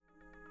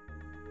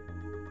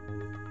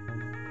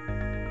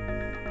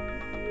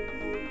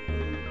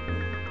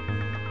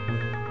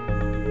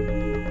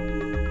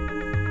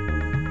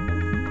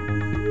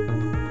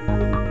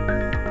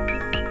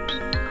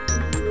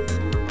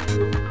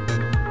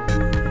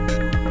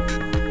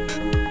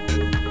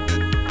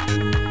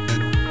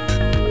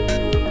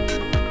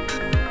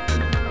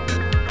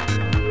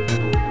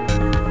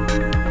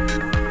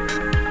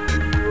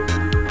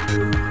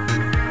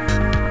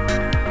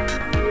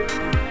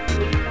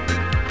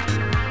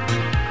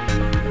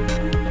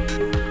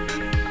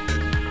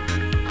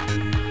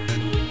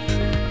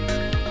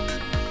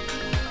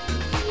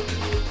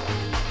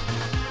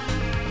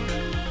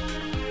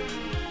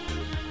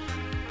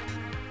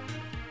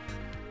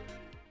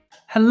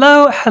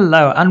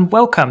Hello, and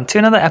welcome to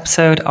another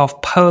episode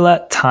of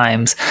Polar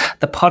Times,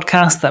 the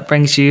podcast that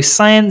brings you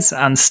science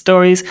and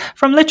stories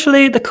from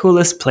literally the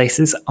coolest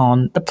places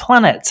on the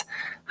planet.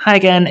 Hi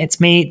again, it's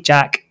me,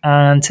 Jack,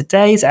 and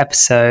today's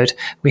episode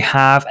we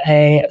have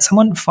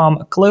someone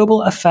from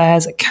Global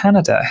Affairs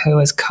Canada who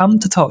has come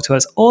to talk to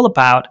us all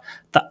about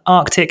the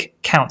Arctic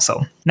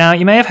Council. Now,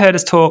 you may have heard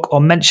us talk or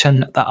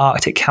mention the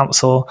Arctic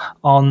Council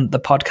on the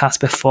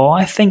podcast before.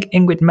 I think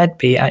Ingrid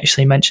Medby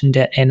actually mentioned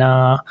it in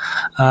our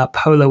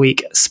Polar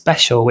Week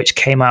special, which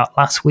came out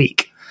last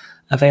week,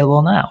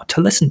 available now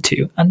to listen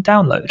to and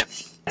download.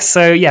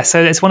 So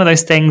it's one of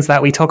those things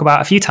that we talk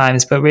about a few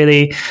times, but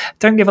really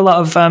don't give a lot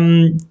of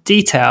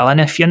detail. And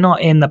if you're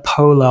not in the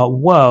polar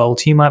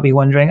world, you might be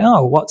wondering,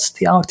 what's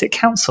the Arctic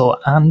Council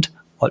and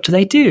what do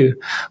they do?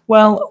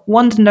 Well,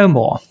 wonder no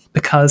more,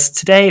 because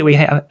today we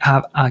have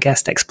our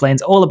guest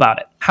explains all about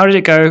it. How did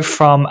it go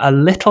from a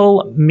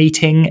little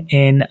meeting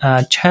in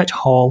a church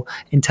hall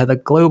into the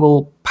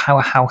global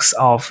powerhouse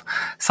of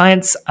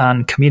science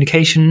and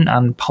communication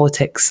and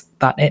politics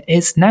that it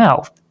is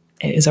now?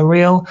 It is a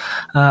real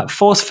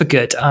force for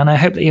good, and I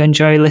hope that you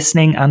enjoy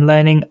listening and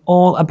learning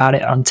all about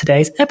it on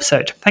today's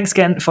episode. Thanks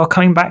again for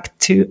coming back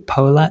to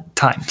Polar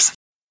Times.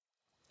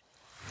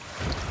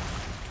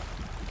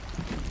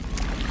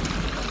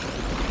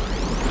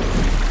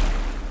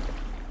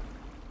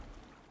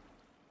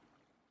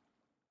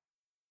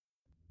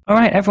 All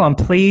right, everyone,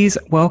 please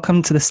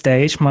welcome to the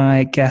stage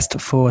my guest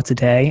for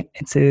today.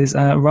 It is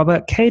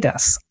Robert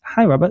Caidas.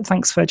 Hi, Robert.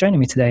 Thanks for joining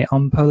me today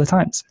on Polar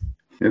Times.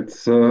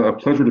 It's a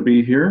pleasure to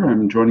be here.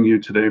 I'm joining you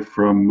today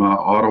from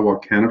Ottawa,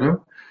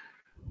 Canada,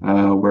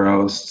 where I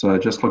was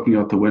just looking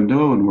out the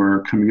window and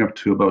we're coming up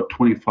to about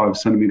 25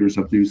 centimeters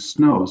of new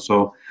snow.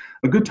 So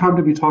a good time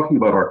to be talking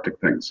about Arctic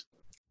things.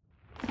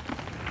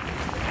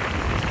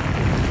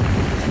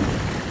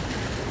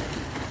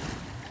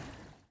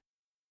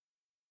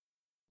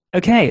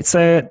 Okay,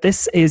 so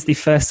this is the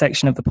first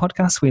section of the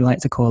podcast. We like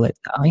to call it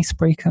the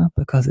icebreaker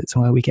because it's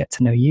where we get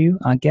to know you,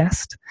 our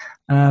guest.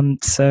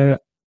 So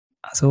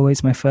as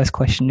always, my first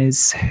question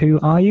is, who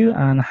are you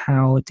and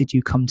how did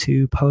you come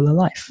to polar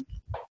life?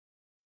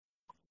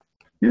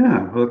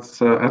 Yeah,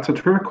 that's a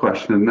terrific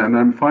question. And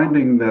I'm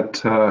finding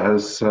that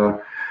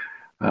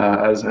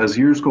as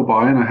years go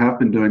by, and I have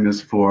been doing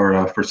this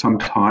for some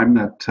time,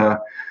 that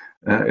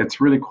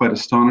it's really quite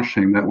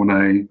astonishing that when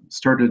I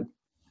started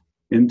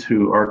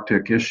into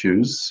Arctic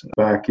issues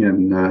back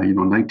in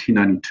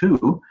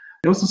 1992,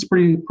 it was this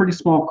pretty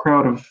small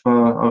crowd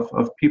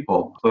of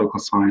people, political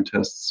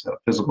scientists,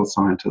 physical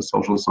scientists,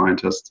 social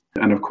scientists,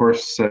 and of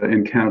course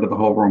in Canada the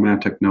whole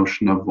romantic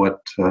notion of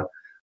what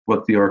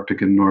the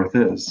Arctic and North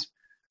is.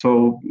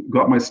 So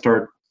got my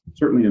start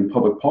certainly in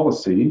public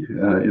policy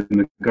in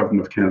the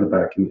government of Canada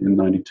back in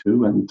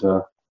 92, and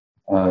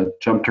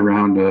jumped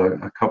around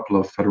a couple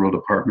of federal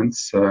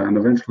departments, and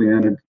eventually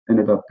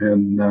ended up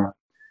in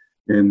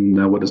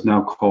what is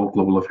now called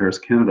Global Affairs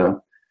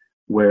Canada,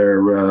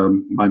 where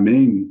my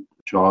main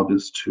job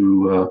is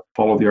to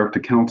follow the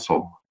Arctic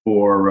Council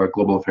for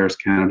Global Affairs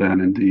Canada,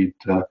 and indeed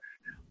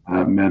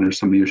manage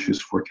some of the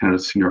issues for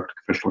Canada's senior Arctic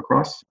official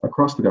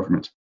across the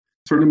government.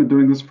 Certainly been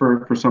doing this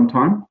for some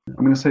time.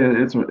 I'm going to say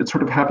it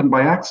sort of happened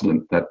by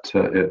accident that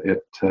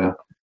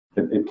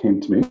it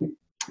came to me.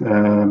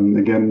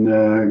 Again,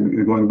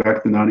 going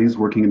back to the 90s,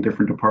 working in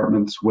different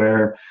departments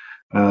where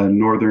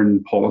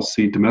northern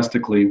policy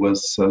domestically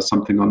was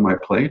something on my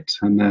plate,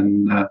 and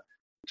then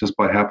just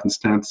by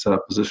happenstance, a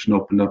position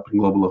opened up in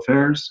global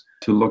affairs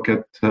to look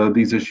at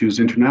these issues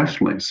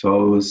internationally.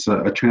 So it was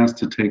a chance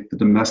to take the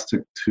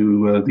domestic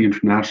to the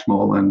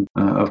international, and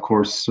of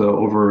course,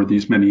 over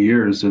these many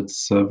years,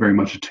 it's very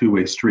much a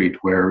two-way street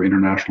where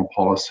international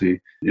policy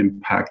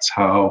impacts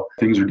how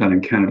things are done in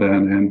Canada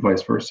and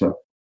vice versa.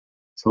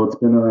 So it's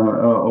been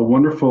a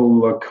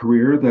wonderful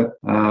career that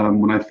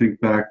when I think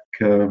back,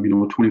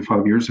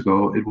 25 years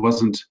ago, it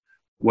wasn't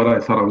what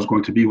I thought I was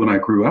going to be when I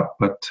grew up,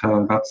 but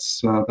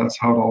that's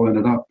how it all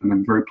ended up. And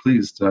I'm very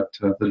pleased that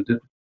it did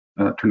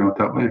turn out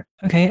that way.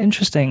 Okay,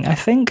 interesting. I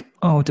think,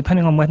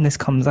 depending on when this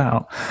comes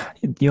out,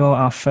 you're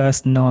our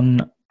first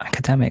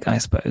non-academic, I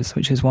suppose,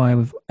 which is why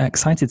we're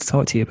excited to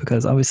talk to you,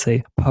 because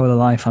obviously polar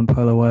life and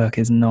polar work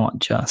is not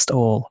just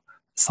all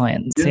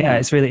science. Yeah,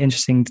 it's really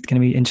interesting. It's going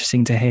to be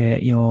interesting to hear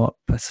your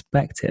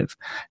perspective.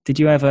 Did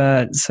you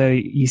ever, so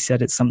you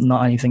said it's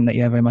not anything that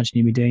you ever imagined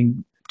you'd be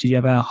doing. Did you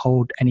ever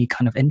hold any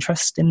kind of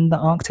interest in the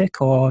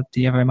Arctic, or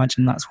do you ever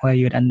imagine that's where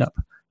you would end up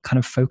kind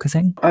of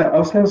focusing?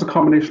 I'll say it's a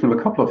combination of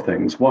a couple of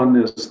things. One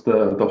is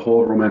the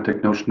whole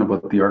romantic notion of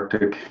what the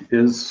Arctic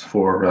is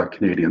for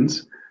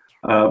Canadians.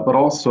 But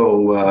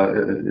also,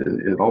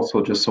 it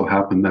also just so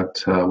happened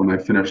that when I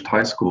finished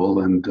high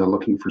school and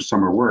looking for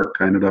summer work,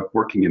 I ended up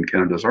working in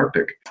Canada's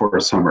Arctic for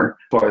a summer.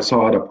 So I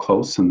saw it up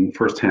close and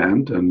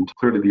firsthand, and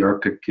clearly the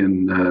Arctic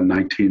in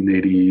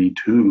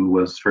 1982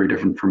 was very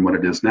different from what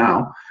it is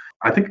now.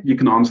 I think you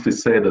can honestly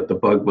say that the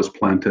bug was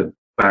planted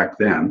back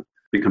then.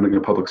 becoming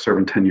a public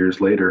servant 10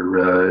 years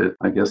later,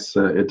 I guess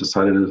it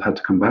decided it had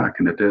to come back,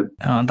 and it did.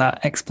 Oh, that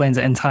explains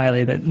it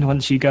entirely, that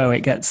once you go,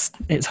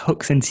 it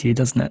hooks into you,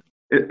 doesn't it?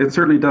 It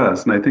certainly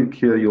does. And I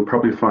think you'll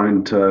probably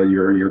find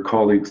your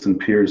colleagues and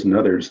peers and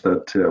others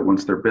that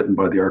once they're bitten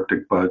by the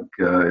Arctic bug,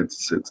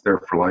 it's there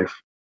for life.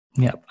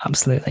 Yeah,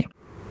 absolutely.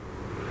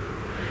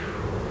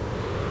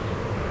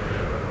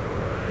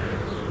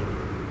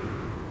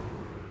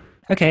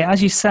 Okay,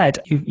 as you said,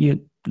 you're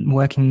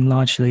working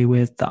largely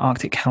with the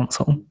Arctic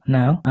Council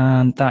now,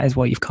 and that is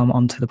what you've come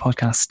onto the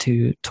podcast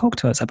to talk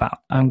to us about.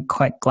 I'm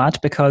quite glad,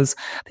 because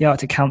the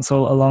Arctic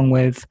Council, along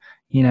with,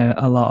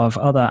 a lot of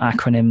other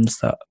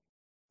acronyms that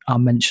are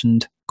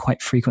mentioned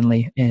quite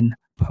frequently in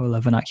polar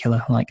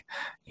vernacular, like,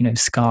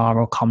 SCAR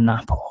or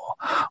COMNAP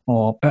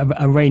or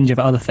a range of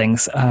other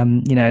things.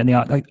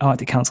 The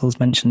Arctic Council is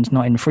mentioned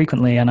not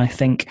infrequently, and I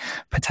think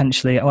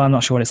potentially, I'm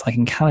not sure what it's like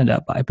in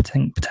Canada, but I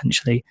think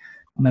potentially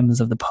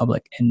members of the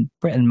public in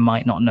Britain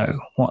might not know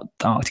what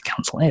the Arctic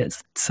Council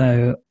is.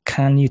 So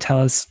can you tell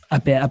us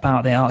a bit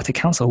about the Arctic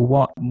Council?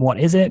 What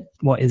is it?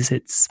 What is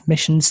its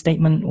mission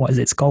statement? What is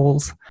its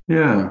goals?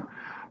 Yeah,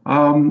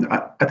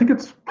 I think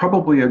it's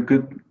probably a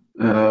good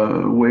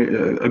way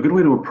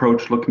to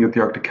approach looking at the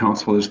Arctic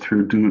Council is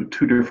through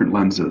two different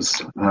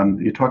lenses.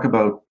 You talk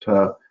about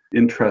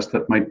interest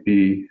that might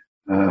be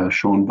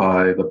shown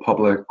by the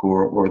public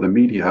or the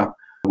media,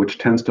 which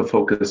tends to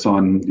focus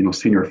on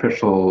senior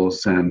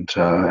officials and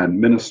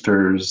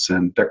ministers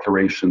and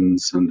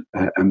declarations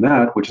and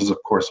that, which is of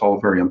course all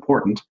very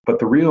important. But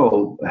the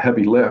real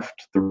heavy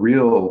lift, the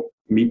real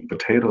meat and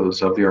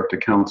potatoes of the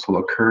Arctic Council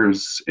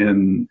occurs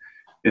in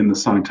the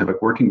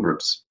scientific working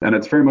groups, and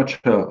it's very much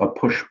a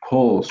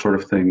push-pull sort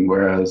of thing.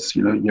 Whereas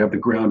you have the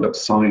ground-up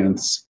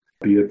science,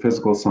 be it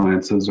physical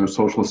sciences or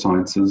social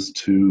sciences,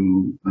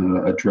 to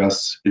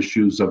address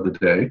issues of the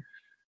day.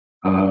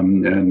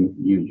 And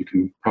you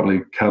can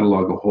probably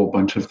catalog a whole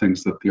bunch of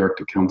things that the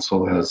Arctic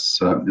Council has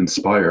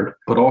inspired,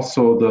 but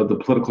also the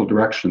political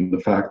direction, the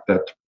fact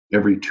that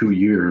every 2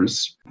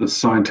 years, the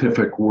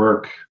scientific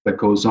work that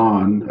goes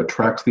on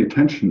attracts the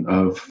attention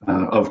of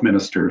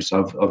ministers,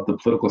 of the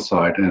political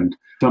side, and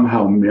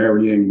somehow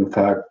marrying the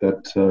fact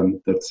that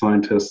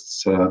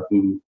scientists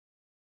who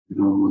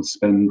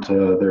spend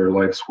their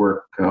life's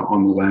work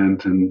on the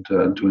land and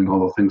doing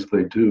all the things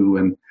they do,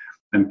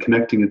 and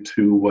connecting it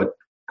to what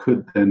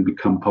could then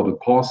become public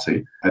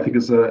policy, I think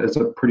is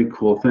a pretty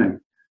cool thing.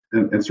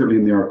 And certainly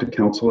in the Arctic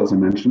Council, as I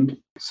mentioned,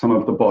 some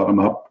of the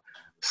bottom-up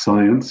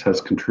science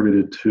has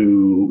contributed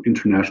to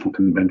international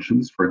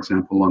conventions, for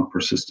example, on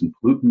persistent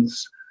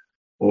pollutants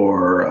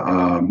or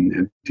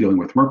dealing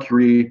with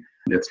mercury.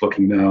 It's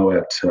looking now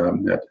at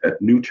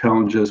new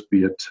challenges,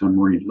 be it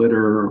marine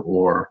litter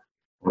or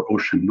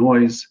ocean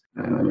noise.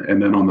 And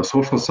then on the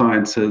social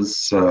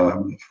sciences,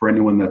 for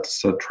anyone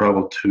that's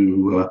traveled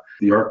to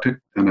the Arctic,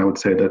 and I would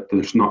say that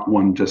there's not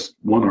just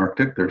one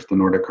Arctic. There's the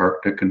Nordic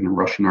Arctic and the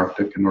Russian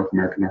Arctic and North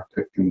American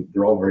Arctic, and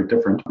they're all very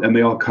different. And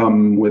they all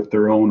come with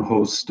their own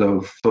host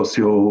of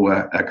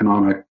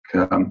socio-economic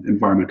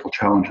environmental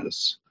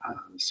challenges.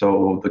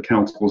 So the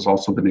Council has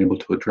also been able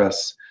to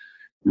address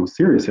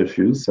serious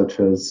issues such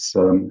as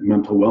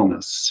mental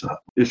wellness,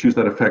 issues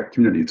that affect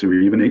communities, or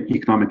even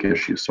economic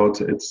issues. So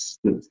it's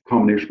a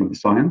combination of the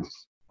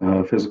science,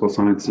 physical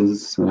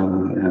sciences,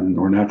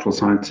 or natural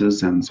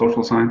sciences and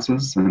social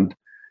sciences, and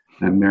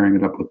marrying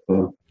it up with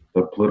the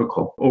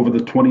political. Over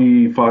the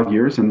 25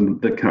 years,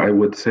 and I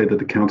would say that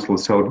the Council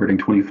is celebrating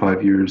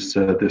 25 years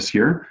this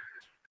year.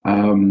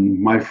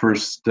 My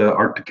first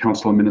Arctic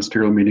Council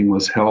ministerial meeting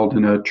was held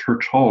in a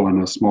church hall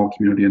in a small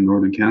community in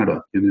northern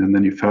Canada. And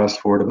then you fast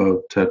forward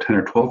about 10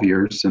 or 12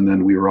 years, and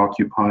then we were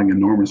occupying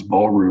enormous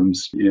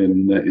ballrooms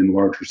in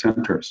larger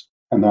centers.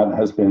 And that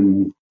has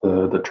been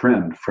the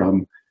trend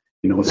from,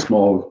 a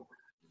small,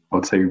 I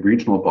would say,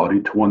 regional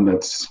body to one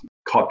that's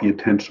caught the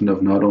attention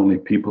of not only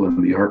people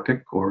in the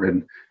Arctic or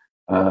in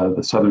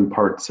the southern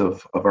parts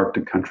of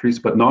Arctic countries,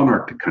 but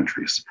non-Arctic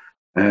countries.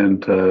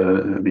 And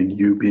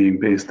you being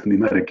based in the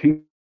United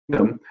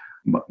Kingdom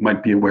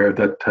might be aware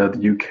that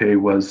the UK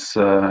was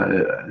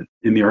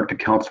in the Arctic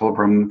Council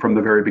from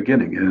the very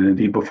beginning, and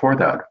indeed before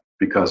that,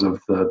 because of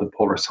the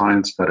polar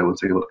science that it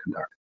was able to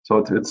conduct.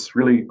 So it's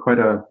really quite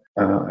a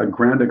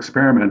grand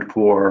experiment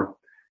for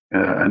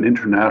an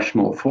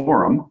international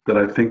forum that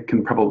I think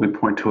can probably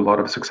point to a lot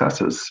of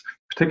successes,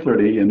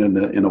 particularly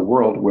in a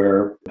world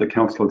where the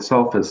Council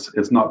itself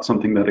is not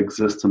something that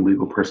exists in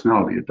legal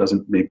personality. It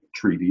doesn't make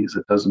treaties.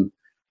 It doesn't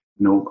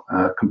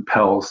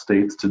compel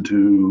states to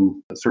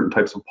do certain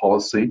types of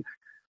policy.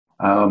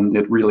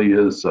 It really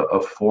is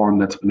a forum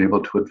that's been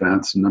able to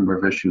advance a number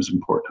of issues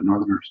important to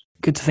Northerners.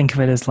 Good to think of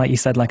it as, like you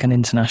said, like an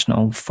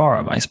international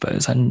forum, I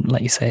suppose. And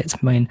like you say, is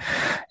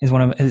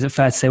it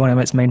fair to say one of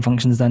its main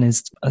functions then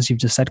is, as you've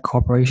just said,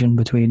 cooperation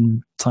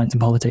between science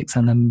and politics,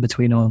 and then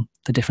between all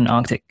the different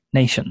Arctic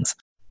nations?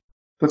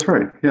 That's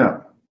right,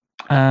 yeah.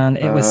 And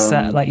it was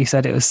set, like you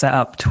said, it was set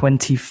up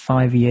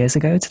 25 years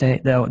ago.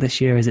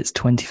 This year is its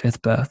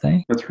 25th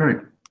birthday. That's right.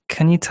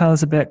 Can you tell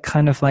us a bit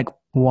kind of like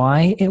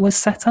why it was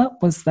set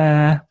up? Was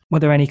there were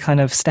there any kind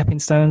of stepping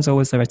stones, or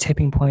was there a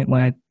tipping point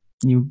where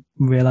you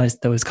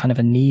realized there was kind of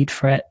a need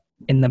for it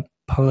in the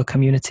polar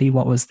community?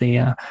 What was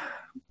the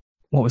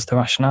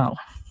rationale?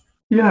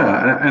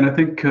 Yeah, and I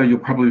think you'll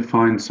probably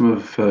find some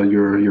of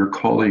your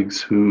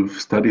colleagues who've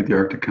studied the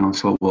Arctic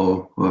Council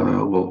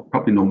will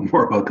probably know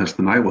more about this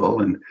than I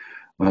will, and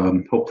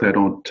hopefully I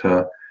don't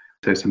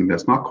say something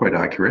that's not quite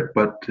accurate.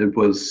 But it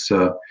was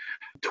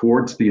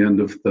towards the end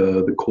of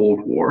the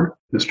Cold War.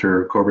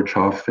 Mr.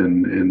 Gorbachev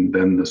and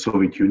then the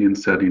Soviet Union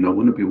said,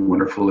 wouldn't it be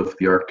wonderful if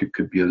the Arctic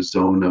could be a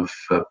zone of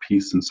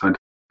peace and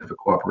scientific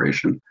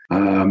cooperation?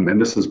 And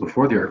this is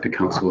before the Arctic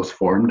Council was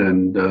formed,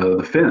 and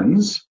the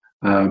Finns,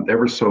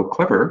 ever so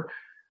clever,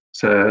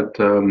 said,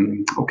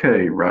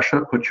 okay,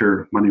 Russia, put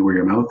your money where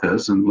your mouth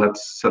is and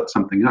let's set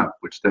something up,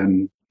 which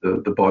then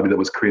the body that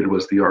was created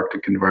was the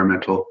Arctic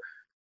Environmental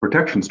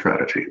Protection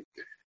Strategy.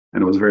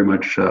 And it was very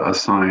much a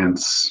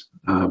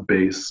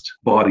science-based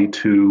body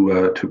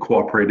to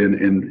cooperate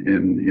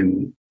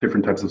in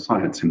different types of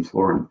science, in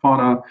flora and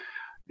fauna,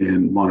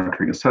 in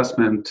monitoring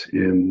assessment,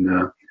 in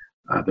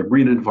the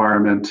marine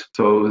environment.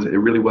 So it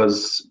really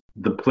was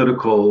the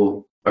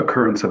political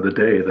occurrence of the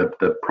day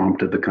that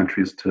prompted the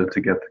countries to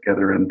get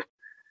together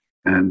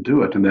and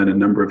do it. And then a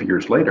number of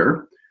years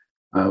later,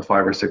 5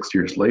 or 6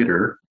 years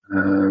later,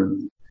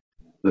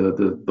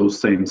 those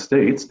same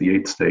states, the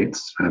 8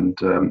 states, and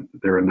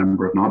there are a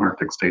number of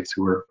non-Arctic states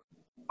who were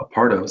a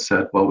part of,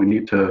 said, well, we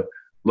need to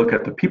look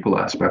at the people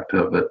aspect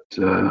of it,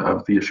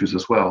 of the issues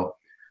as well.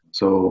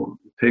 So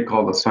take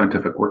all the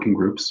scientific working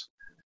groups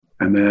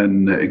and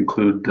then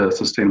include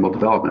sustainable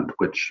development,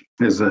 which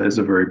is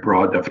a very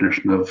broad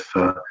definition of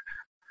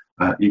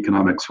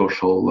economic,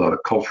 social,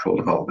 cultural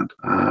development.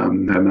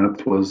 And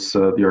that was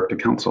the Arctic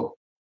Council,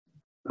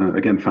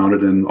 again,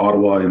 founded in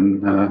Ottawa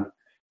in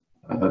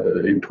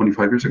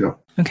 25 years ago.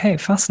 Okay,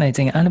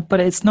 fascinating.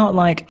 But it's not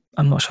like,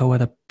 I'm not sure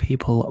whether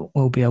people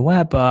will be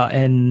aware, but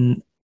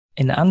in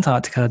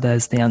Antarctica,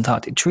 there's the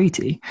Antarctic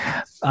Treaty,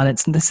 and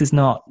this is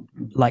not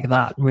like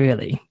that,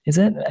 really, is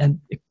it? And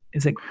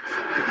it's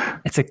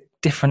a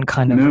different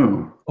kind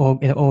of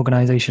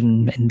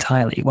organization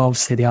entirely. Well,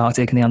 obviously the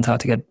Arctic and the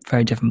Antarctic are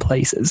very different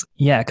places.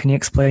 Yeah, can you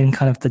explain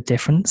kind of the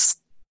difference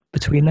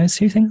between those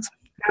two things?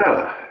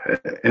 Yeah,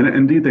 and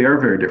indeed they are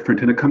very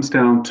different. And it comes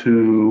down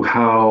to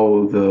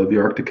how the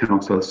Arctic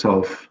Council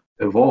itself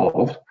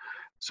evolved.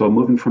 So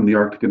moving from the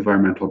Arctic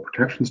Environmental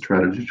Protection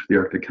Strategy to the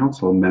Arctic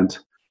Council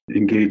meant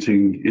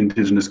engaging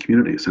indigenous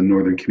communities and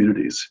northern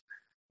communities.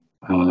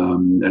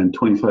 And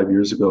 25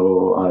 years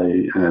ago,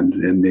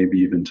 and maybe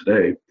even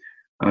today,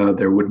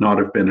 there would not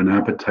have been an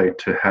appetite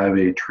to have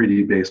a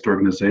treaty-based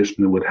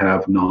organization that would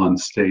have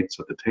non-states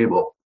at the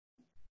table.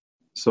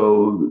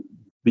 So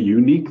the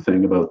unique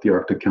thing about the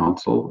Arctic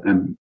Council,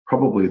 and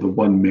probably the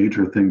one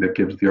major thing that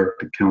gives the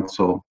Arctic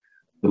Council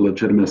the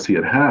legitimacy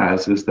it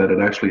has, is that it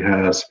actually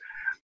has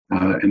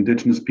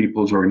indigenous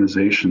peoples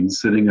organizations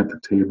sitting at the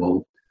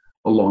table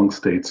along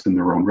states in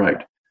their own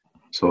right.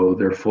 So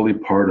they're fully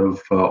part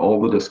of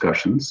all the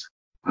discussions.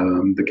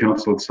 The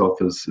council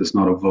itself is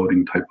not a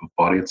voting type of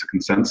body; it's a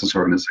consensus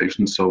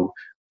organization. So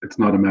it's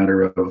not a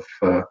matter of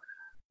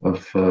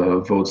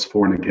votes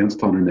for and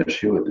against on an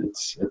issue.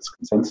 It's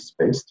consensus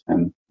based,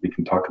 and we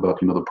can talk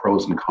about the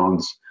pros and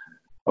cons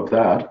of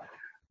that.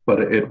 But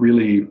it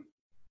really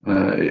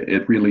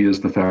is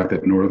the fact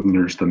that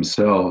Northerners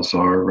themselves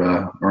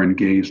are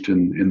engaged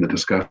in the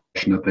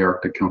discussion at the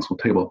Arctic Council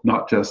table,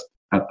 not just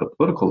at the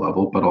political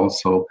level, but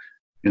also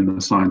in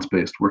the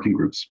science-based working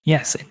groups.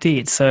 Yes,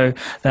 indeed. So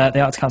the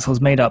Arctic Council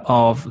is made up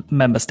of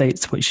member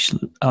states, which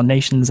are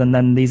nations, and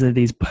then these are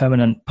these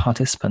permanent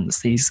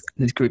participants. These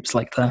groups,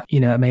 like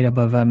made up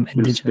of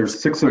indigenous. There's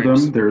 6 groups.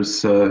 of them.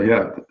 There's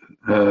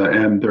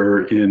and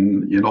they're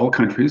in all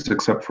countries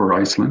except for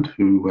Iceland,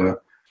 who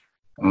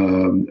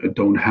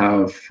don't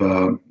have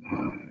an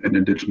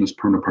indigenous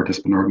permanent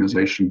participant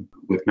organization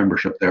with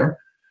membership there.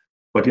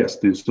 But yes,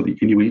 so the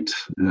Inuit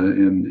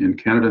in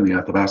Canada, and the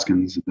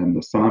Athabascans, and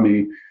the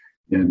Sami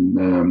in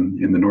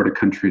the Nordic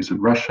countries in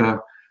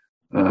Russia,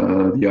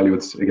 the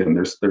Aleuts. Again,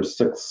 there's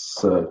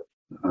 6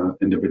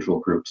 individual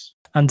groups.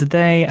 And do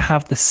they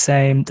have the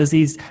same?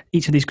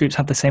 Each of these groups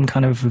have the same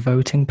kind of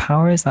voting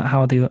power? Is that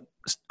how the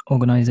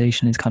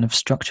organization is kind of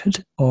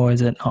structured, or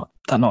is it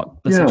not?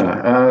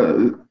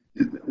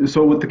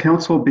 So with the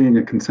council being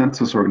a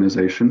consensus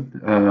organization,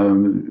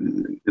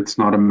 it's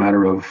not a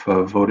matter of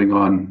voting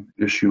on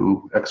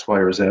issue X, Y,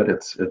 or Z.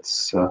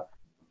 It's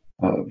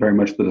very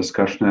much the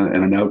discussion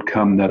and an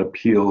outcome that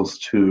appeals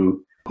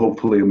to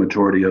hopefully a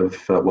majority of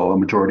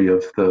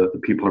the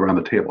people around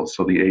the table.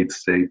 So the 8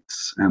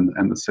 states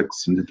and the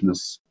 6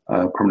 indigenous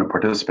permanent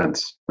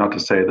participants. Not to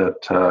say that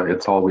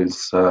it's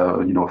always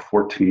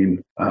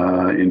 14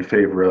 in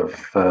favor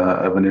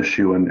of an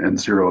issue and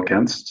 0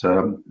 against.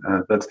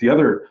 That's the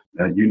other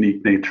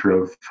unique nature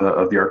of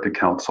the Arctic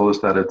Council, is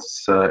that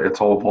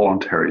it's all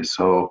voluntary.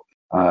 So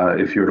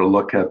if you were to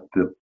look at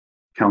the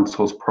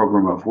Council's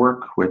program of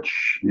work,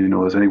 which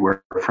is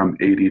anywhere from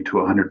 80 to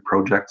 100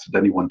 projects at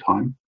any one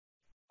time,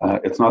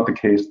 it's not the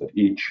case that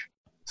each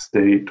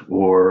state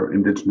or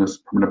indigenous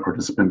permanent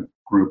participant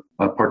group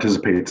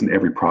participates in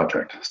every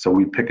project. So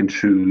we pick and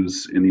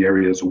choose in the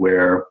areas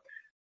where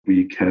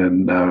we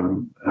can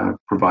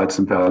provide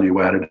some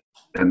value added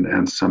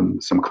and some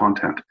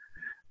content.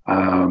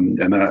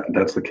 And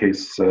that's the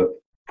case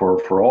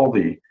for all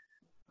the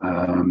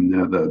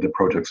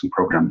projects and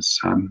programs.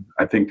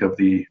 I think of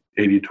the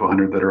 80 to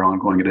 100 that are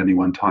ongoing at any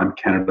one time,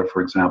 Canada,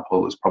 for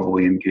example, is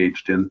probably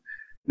engaged in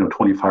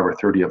 25 or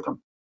 30 of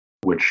them,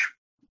 which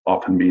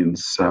often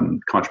means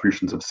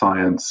contributions of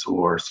science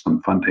or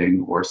some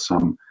funding or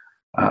some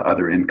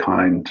other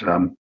in-kind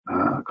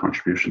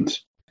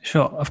contributions.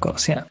 Sure, of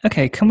course, yeah.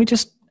 Okay, can we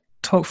just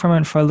talk for a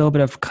moment for a little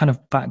bit of kind of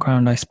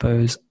background, I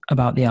suppose,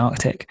 about the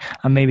Arctic?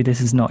 And maybe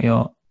this is not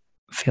your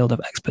field of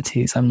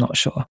expertise, I'm not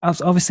sure.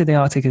 Obviously, the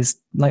Arctic is,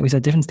 like we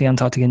said, different to the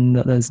Antarctic in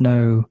that there's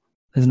no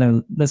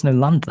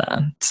land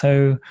there.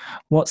 So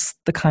what's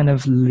the kind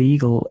of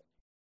legal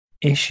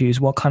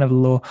issues? What kind of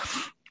law?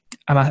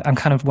 I'm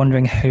kind of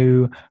wondering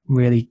who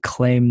really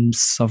claims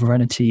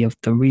sovereignty of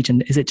the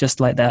region. Is it just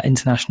like the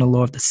international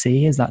law of the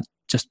sea? Is that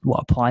just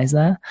what applies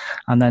there?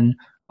 And then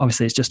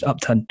obviously it's just up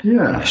to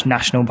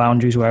national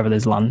boundaries wherever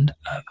there's land.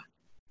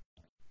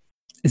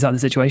 Is that the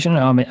situation?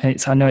 I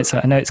know it's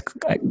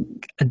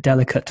a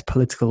delicate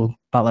political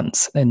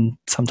balance in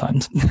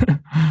sometimes.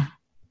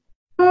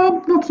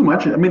 Not so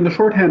much. I mean, the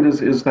shorthand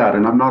is that,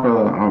 and I'm not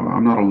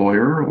a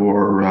lawyer,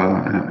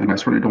 and I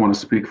certainly don't want to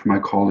speak for my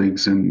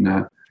colleagues in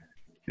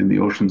the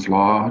Oceans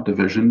Law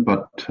Division,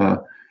 but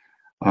the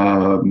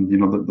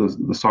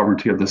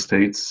sovereignty of the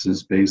states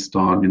is based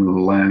on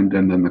the land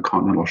and then the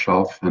continental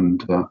shelf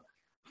and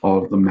all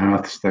of the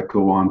maths that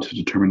go on to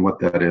determine what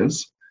that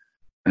is.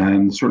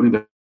 And certainly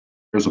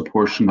there's a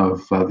portion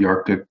of the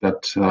Arctic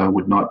that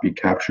would not be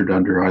captured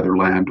under either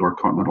land or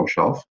continental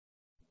shelf.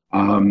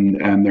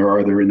 And there are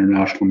other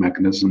international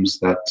mechanisms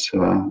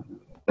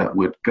that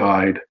would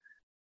guide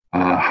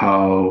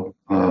how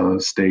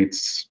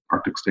states,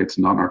 Arctic states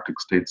and non-Arctic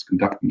states,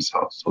 conduct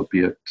themselves. So be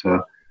it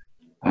the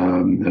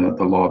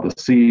law of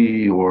the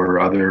sea or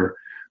other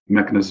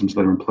mechanisms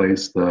that are in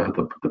place,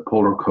 the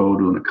Polar Code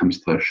when it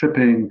comes to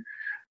shipping,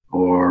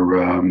 or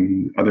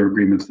other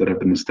agreements that have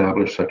been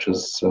established, such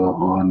as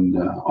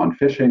on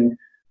fishing.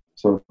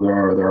 So there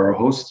are a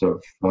host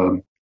of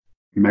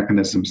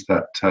mechanisms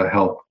that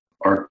help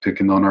Arctic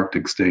and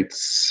non-Arctic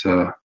states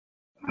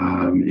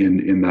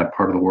in that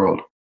part of the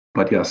world.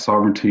 But yes,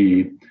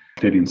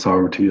 Canadian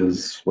sovereignty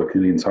is what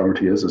Canadian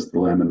sovereignty is the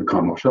land and the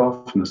continental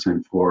shelf, and the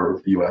same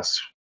for the U.S.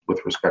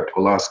 with respect to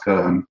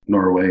Alaska and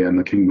Norway and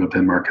the Kingdom of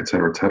Denmark, et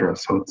cetera, et cetera.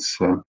 So it's,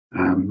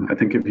 I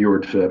think if you were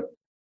to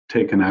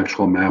take an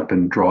actual map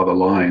and draw the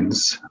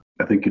lines,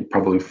 I think you'd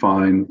probably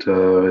find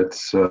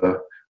it's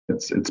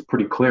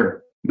pretty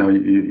clear. Now,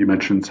 you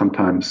mentioned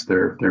sometimes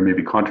there may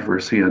be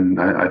controversy, and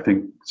I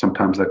think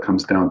sometimes that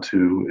comes down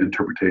to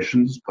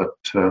interpretations, but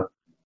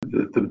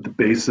the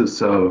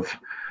basis of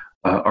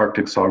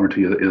Arctic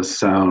sovereignty is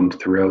sound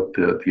throughout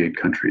the 8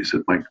 countries.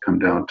 It might come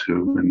down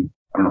to, and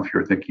I don't know if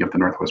you're thinking of the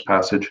Northwest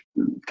Passage.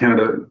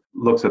 Canada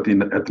looks at the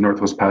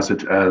Northwest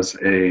Passage as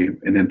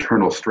an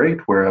internal strait,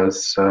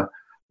 whereas the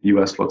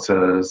U.S. looks at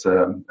it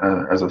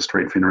as a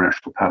strait for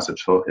international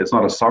passage. So it's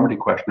not a sovereignty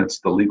question; it's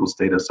the legal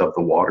status of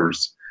the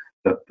waters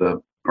that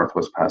the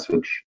Northwest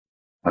Passage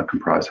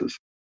comprises.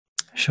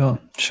 Sure.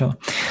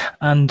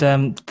 And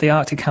the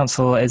Arctic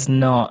Council is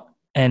not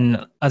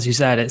in, as you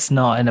said, it's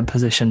not in a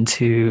position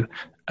to,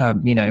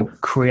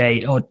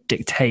 create or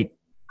dictate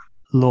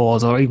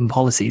laws or even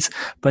policies,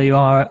 but you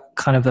are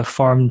kind of the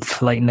forum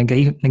for like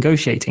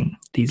negotiating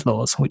these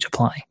laws which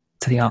apply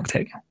to the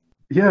Arctic.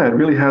 Yeah, it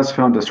really has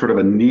found a sort of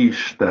a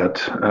niche that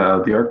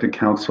the Arctic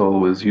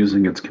Council is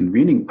using its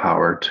convening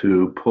power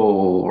to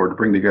pull or to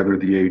bring together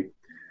the 8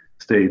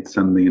 states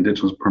and the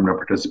Indigenous permanent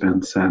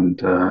participants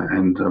and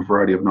a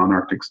variety of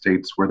non-Arctic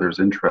states where there's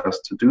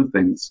interest to do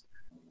things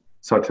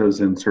such as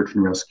in search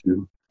and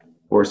rescue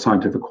or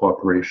scientific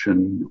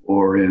cooperation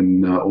or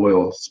in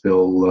oil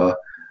spill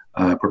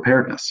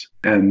preparedness.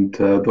 And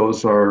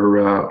those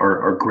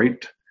are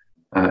great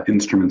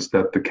instruments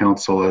that the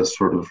Council has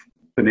sort of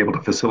been able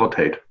to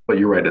facilitate. But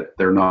you're right,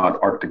 they're not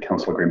Arctic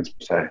Council agreements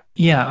per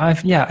se.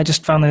 I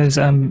just found those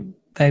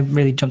they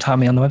really jumped out at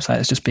me on the website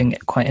as just being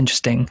quite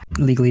interesting,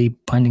 legally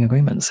binding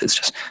agreements. It's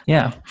just,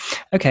 yeah.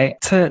 Okay,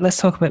 so let's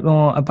talk a bit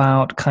more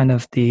about kind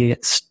of the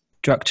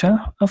structure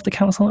of the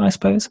council, I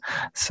suppose.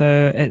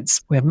 So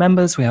we have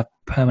members, we have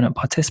permanent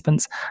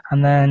participants,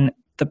 and then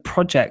the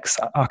projects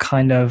are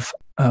kind of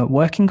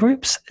working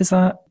groups.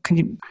 Can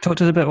you talk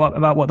to us a bit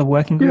about what the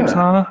working groups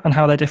are and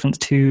how they're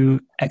different to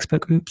expert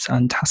groups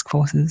and task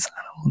forces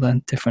and all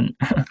the different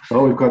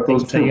we've got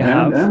those too,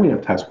 and we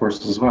have task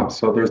forces as well.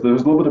 So there's a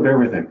little bit of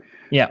everything.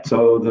 Yeah.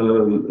 So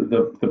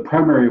the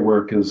primary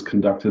work is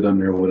conducted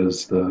under what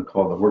is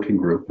called the working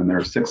group, and there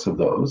are 6 of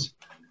those,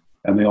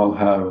 and they all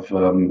have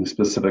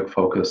specific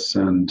focus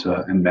and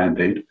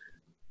mandate.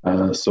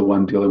 So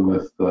one dealing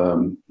with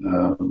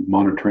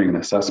monitoring and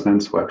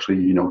assessments, so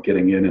actually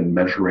getting in and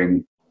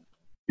measuring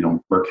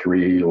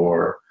mercury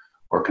or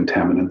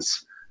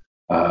contaminants.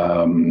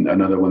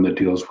 Another one that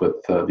deals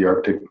with the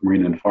Arctic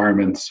marine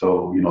environment,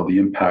 so the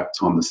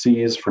impacts on the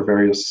seas for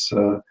various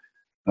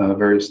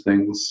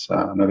things.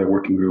 Another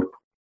working group,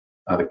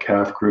 the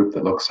CAF group,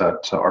 that looks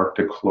at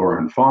Arctic flora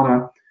and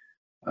fauna,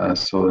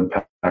 so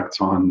impacts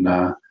on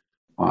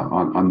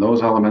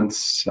those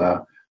elements.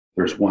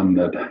 There's one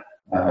that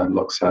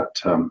looks at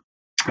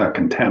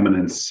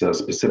contaminants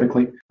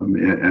specifically,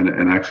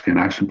 and actually an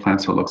action plan,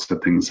 so it looks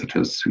at things such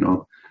as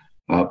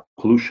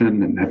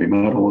pollution and heavy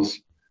metals.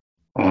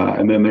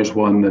 And then there's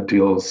one that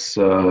deals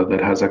that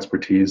has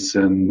expertise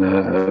in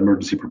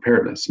emergency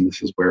preparedness, and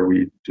this is where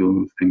we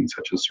do things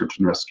such as search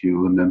and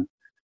rescue,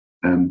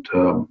 and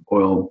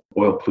oil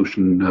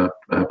pollution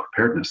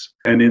preparedness.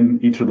 And in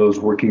each of those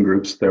working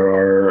groups, there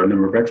are a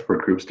number of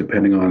expert groups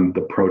depending on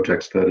the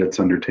projects that it's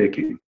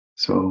undertaking.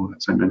 So,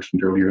 as I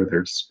mentioned earlier,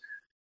 there's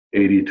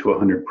 80 to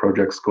 100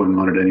 projects going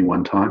on at any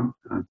one time.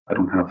 I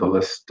don't have the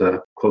list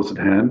close at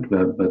hand,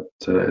 but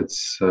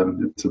it's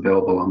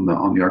available on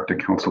the Arctic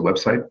Council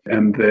website.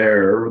 And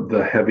there,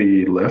 the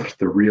heavy lift,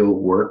 the real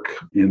work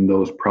in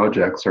those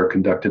projects are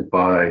conducted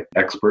by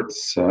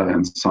experts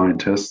and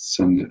scientists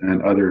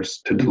and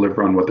others to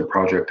deliver on what the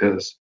project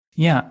is.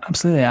 Yeah,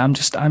 absolutely.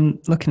 I'm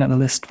looking at the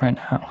list right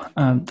now,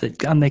 and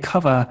they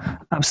cover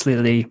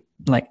absolutely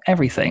like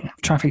everything: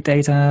 traffic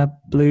data,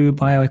 blue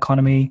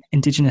bioeconomy,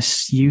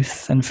 indigenous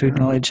youth and food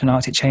knowledge, and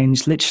Arctic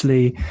change.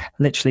 Literally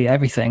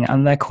everything.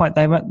 And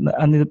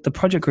the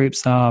project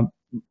groups are,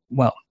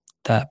 well,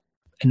 they're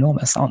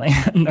enormous, aren't they?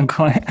 And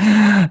quite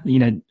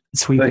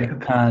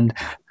sweeping and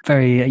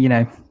very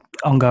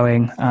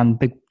ongoing and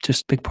big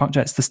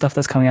projects. The stuff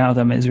that's coming out of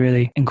them is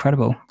really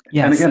incredible.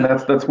 Yes. And again,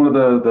 that's one of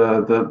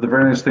the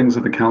very nice things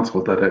of the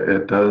council, that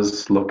it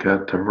does look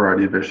at a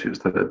variety of issues,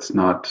 that it's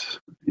not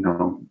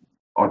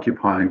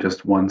occupying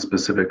just one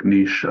specific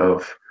niche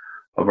of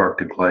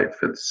Arctic life.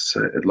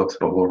 It looks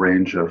at a whole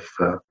range of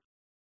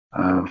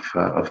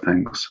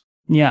things.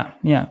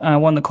 Yeah.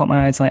 One that caught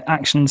my eye is like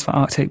Actions for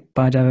Arctic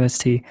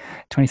Biodiversity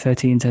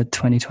 2013 to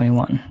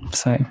 2021.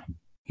 So,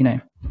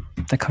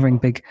 they're covering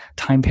big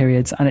time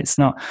periods, and it's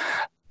not.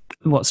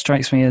 What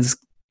strikes me as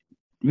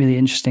really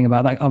interesting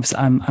about that, obviously,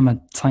 I'm a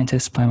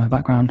scientist by my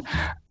background.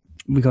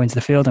 We go into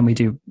the field and we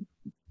do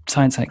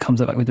science, and it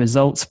comes up with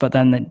results, but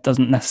then it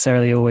doesn't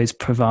necessarily always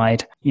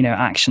provide,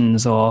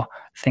 actions or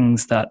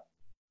things that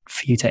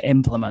for you to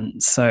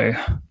implement. So,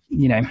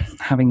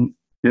 having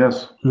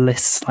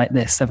lists like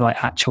this of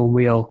like actual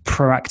real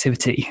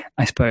proactivity,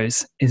 I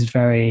suppose, is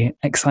very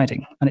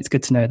exciting, and it's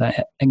good to know that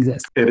it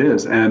exists. It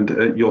is, and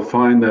you'll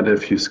find that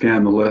if you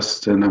scan the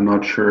list, and I'm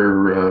not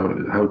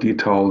sure how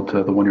detailed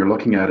the one you're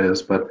looking at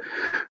is, but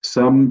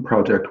some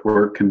project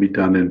work can be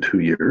done in 2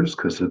 years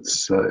because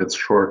it's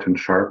short and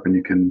sharp, and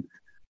you can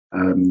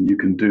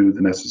do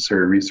the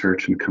necessary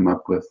research and come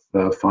up with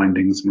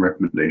findings and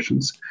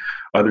recommendations.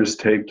 Others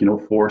take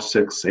 4,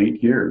 6,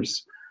 8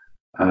 years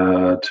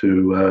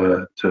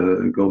to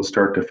go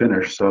start to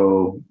finish.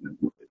 So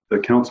the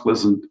council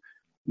isn't,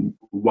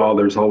 while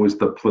there's always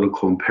the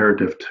political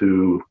imperative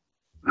to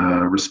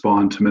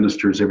respond to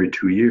ministers every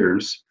 2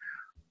 years,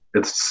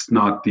 it's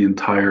not the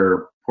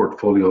entire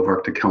portfolio of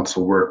Arctic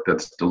Council work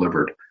that's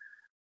delivered,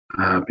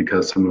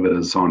 because some of it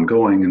is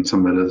ongoing and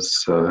some of it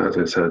is, as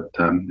I said,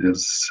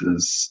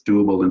 is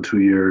doable in 2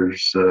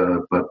 years.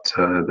 But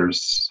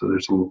there's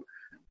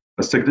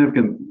a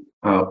significant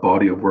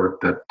body of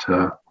work that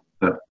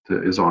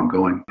is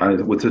ongoing. I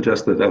would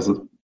suggest that as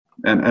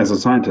a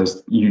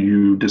scientist,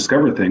 you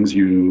discover things,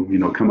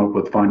 you come up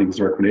with findings,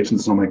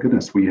 recommendations. Oh my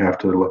goodness, we have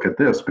to look at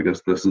this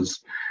because this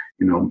is,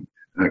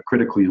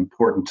 critically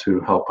important to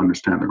help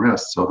understand the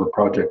rest. So the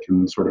project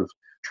can sort of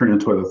turn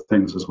into other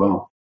things as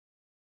well.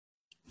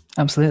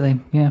 Absolutely.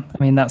 Yeah.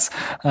 I mean, that's,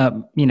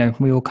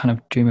 we all kind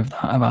of dream of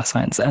that, of our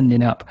science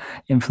ending up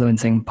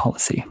influencing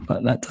policy,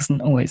 but that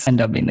doesn't always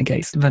end up being the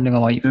case, depending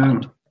on what you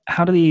find.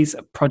 How do these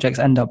projects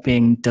end up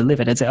being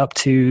delivered? Is it up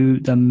to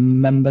the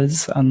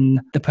members and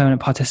the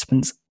permanent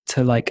participants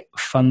to like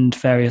fund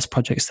various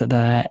projects that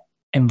they're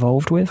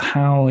involved with?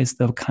 How is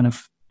the kind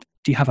of,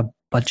 do you have a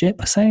budget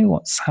per se?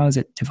 How is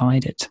it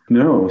divided?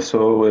 No,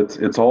 so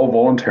it's all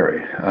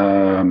voluntary.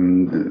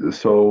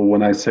 So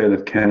when I say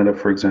that Canada,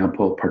 for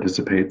example,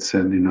 participates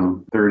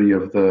in 30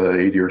 of the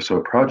 80 or so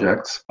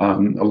projects, a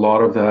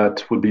lot of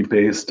that would be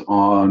based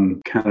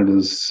on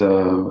Canada's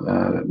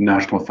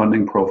national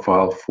funding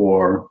profile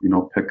for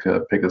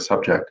pick a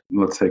subject.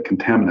 Let's say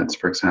contaminants,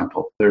 for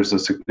example. There's a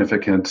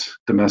significant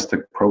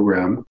domestic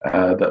program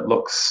that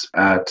looks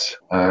at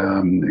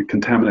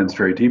contaminants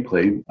very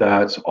deeply.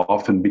 That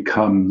often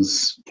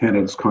becomes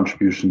Canada's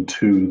contribution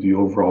to the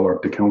overall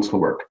Arctic Council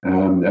work.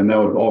 And that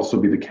would also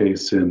be the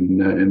case in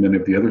many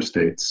of the other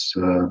states,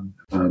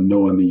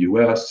 NOAA in the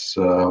US,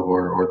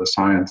 or the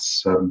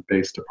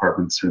science-based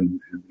departments in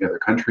the other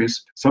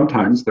countries.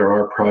 Sometimes there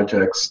are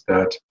projects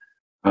that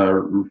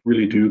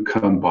really do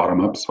come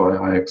bottom up. So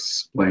I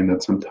explain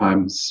that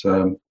sometimes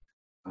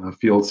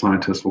field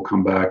scientists will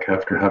come back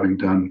after having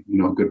done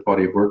a good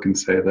body of work and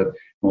say that,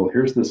 well,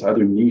 here's this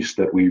other niche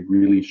that we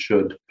really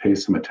should pay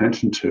some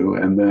attention to.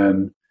 And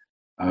then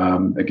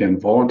again,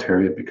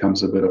 voluntary, it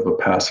becomes a bit of a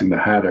passing the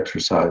hat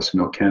exercise.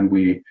 Can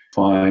we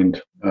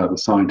find the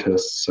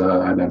scientists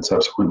and then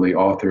subsequently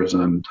authors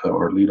and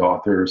or lead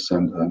authors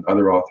and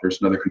other authors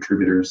and other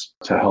contributors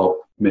to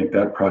help make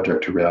that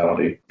project a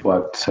reality?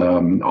 But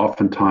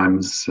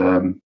oftentimes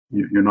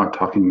you're not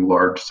talking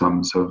large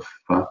sums of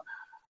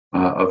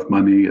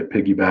money. It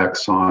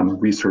piggybacks on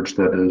research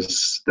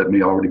that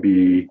may already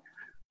be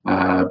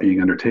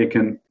being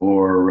undertaken,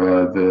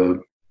 or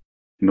the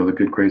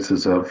good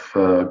graces of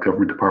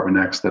Government Department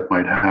X that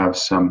might have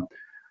some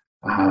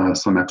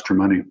extra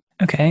money.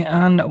 Okay,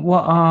 and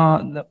what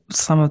are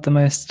some of the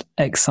most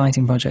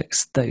exciting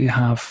projects that you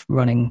have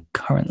running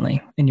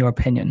currently, in your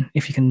opinion,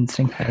 if you can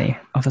think of any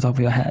off the top of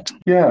your head?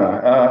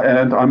 Yeah,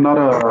 and I'm not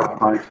a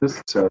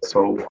scientist,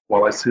 so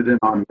while I sit in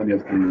on many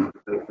of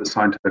the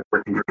scientific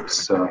working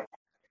groups,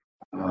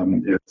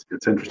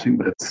 it's interesting,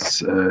 but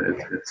it's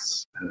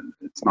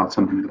not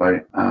something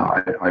that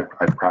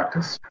I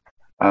practice.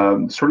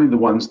 Certainly the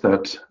ones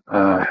that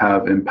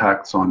have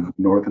impacts on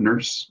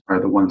Northerners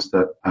are the ones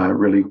that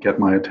really get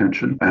my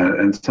attention.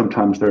 And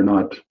sometimes they're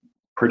not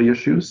pretty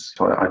issues.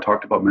 So I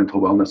talked about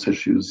mental wellness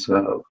issues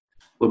a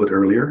little bit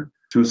earlier.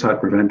 Suicide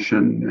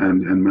prevention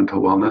and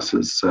mental wellness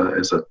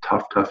is a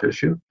tough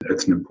issue.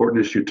 It's an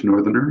important issue to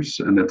Northerners,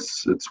 and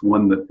it's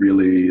one that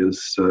really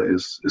is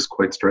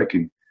quite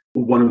striking.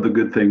 One of the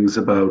good things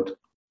about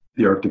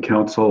the Arctic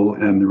Council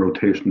and the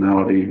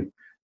rotationality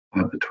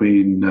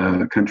between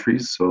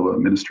countries, so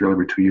ministerial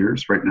every 2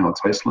 years. Right now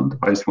it's Iceland.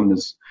 Iceland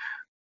has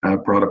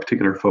brought a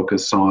particular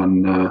focus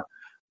on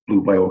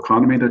blue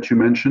bioeconomy that you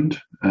mentioned,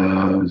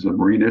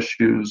 marine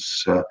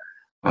issues,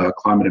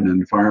 climate and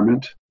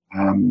environment.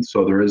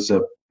 So there is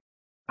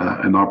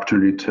an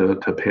opportunity to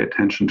pay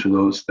attention to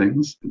those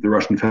things. The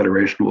Russian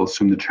Federation will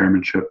assume the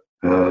chairmanship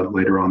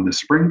later on this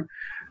spring,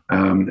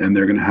 and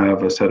they're going to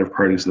have a set of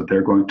priorities that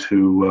they're going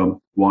to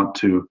want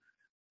to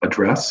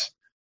address.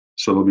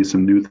 So there'll be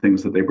some new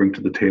things that they bring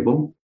to the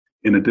table,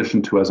 in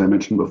addition to, as I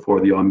mentioned before,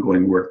 the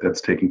ongoing work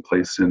that's taking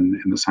place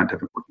in the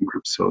scientific working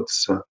groups. So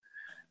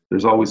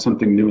there's always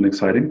something new and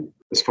exciting.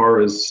 As far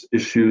as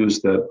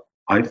issues that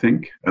I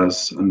think,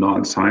 as a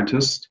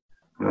non-scientist,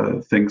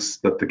 thinks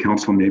that the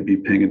council may be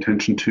paying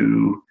attention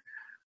to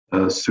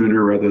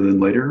sooner rather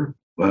than later,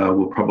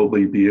 will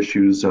probably be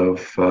issues of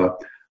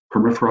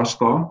permafrost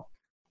thaw.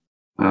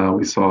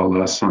 We saw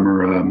last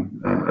summer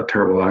a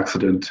terrible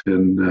accident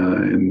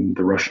in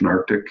the Russian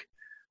Arctic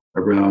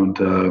around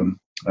an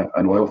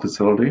oil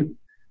facility,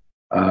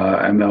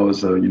 and that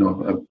was a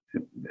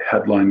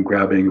headline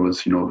grabbing. It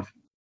was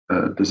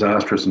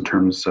disastrous in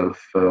terms of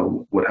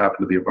what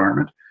happened to the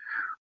environment.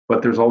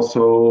 But there's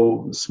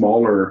also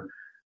smaller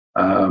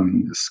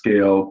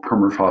scale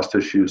permafrost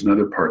issues in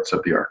other parts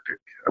of the Arctic.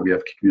 We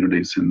have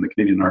communities in the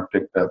Canadian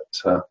Arctic that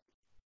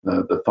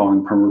the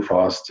thawing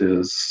permafrost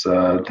is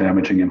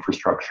damaging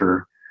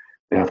infrastructure.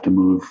 They have to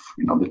move,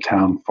 the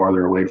town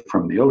farther away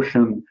from the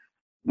ocean.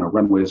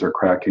 Runways are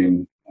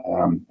cracking,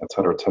 et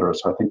cetera, et cetera.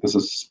 So I think this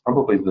is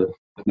probably the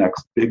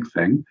next big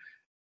thing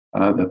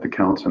that the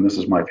council, and this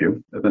is my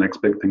view, the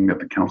next big thing that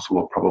the council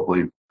will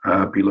probably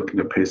be looking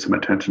to pay some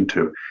attention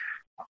to,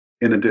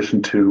 in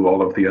addition to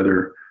all of the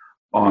other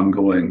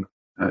ongoing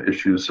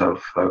issues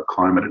of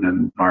climate and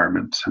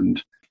environment. And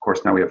of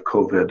course, now we have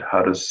COVID.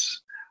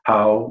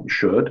 How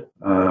should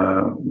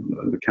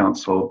the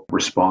council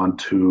respond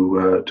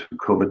to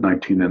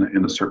COVID-19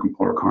 in a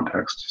circumpolar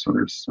context? So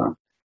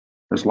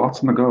there's lots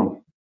on the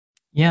go.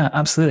 Yeah,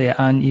 absolutely.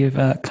 And you've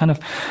kind of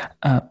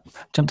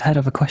jumped ahead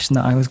of a question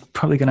that I was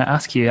probably going to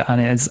ask you, and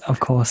it is, of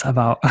course,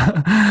 about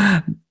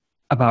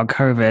about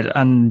COVID.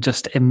 And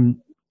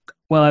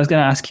I was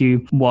going to ask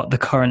you what the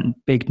current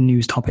big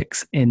news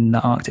topics in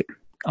the Arctic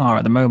are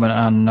at the moment,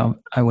 and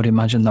I would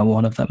imagine that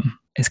one of them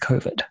is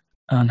COVID.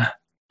 And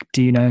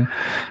do you know,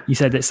 you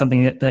said it's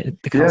something that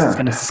the council is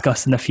going to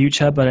discuss in the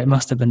future, but it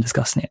must have been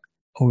discussing it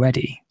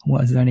already.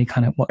 Is there any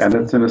kind of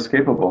it's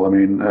inescapable. I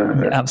mean,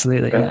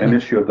 absolutely, an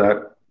issue of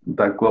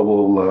that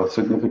global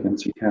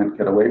significance you can't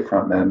get away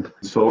from. And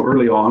so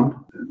early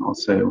on,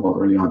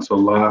 so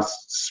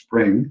last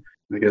spring,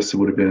 I guess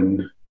we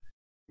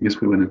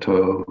went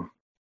into,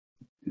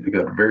 it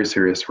got very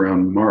serious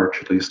around March,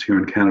 at least here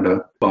in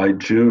Canada. By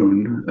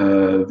June,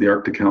 the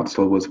Arctic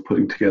Council was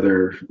pulling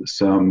together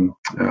some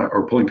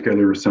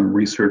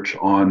research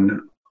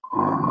on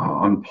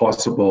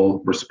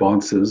possible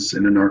responses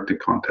in an Arctic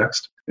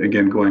context.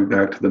 Again, going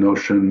back to the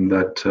notion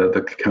that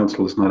the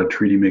Council is not a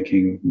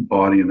treaty-making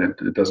body and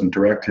that it doesn't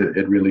direct it,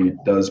 it really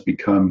does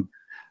become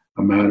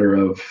a matter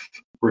of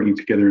bringing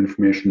together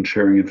information,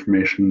 sharing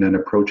information, and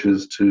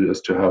approaches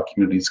as to how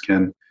communities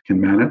can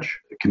manage.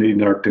 The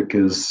Canadian Arctic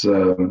is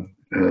a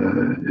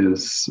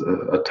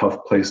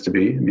tough place to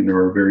be. I mean, there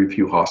are very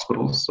few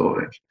hospitals, so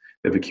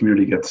if a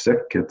community gets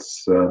sick,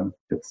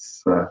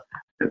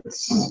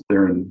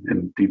 they're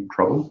in deep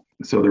trouble.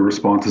 So the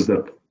responses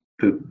that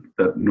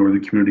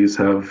northern communities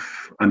have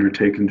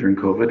undertaken during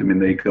COVID, I mean,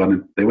 they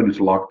went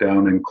into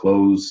lockdown and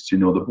closed,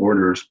 the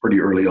borders pretty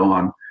early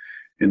on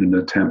in an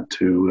attempt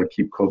to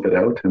keep COVID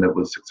out, and it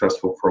was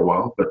successful for a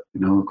while. But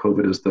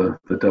COVID is the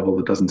devil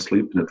that doesn't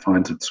sleep, and it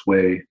finds its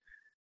way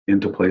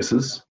into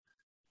places.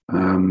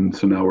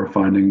 So now we're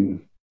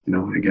finding,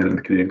 again, in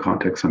the Canadian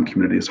context, some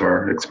communities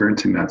are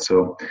experiencing that.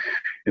 So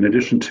in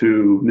addition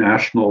to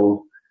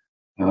national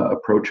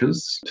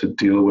approaches to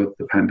deal with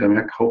the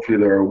pandemic, hopefully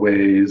there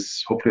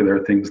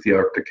are things the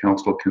Arctic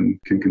Council can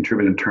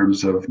contribute in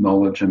terms of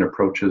knowledge and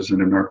approaches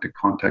in an Arctic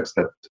context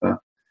that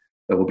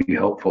will be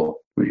helpful.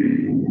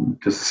 We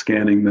just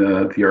scanning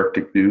the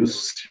Arctic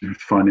news,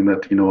 finding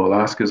that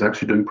Alaska is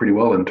actually doing pretty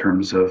well in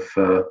terms of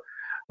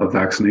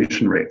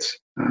vaccination rates.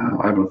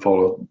 I haven't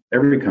followed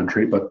every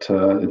country, but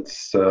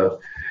it's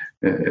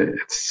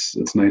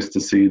nice to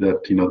see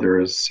that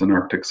there is an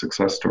Arctic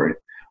success story,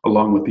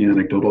 along with the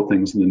anecdotal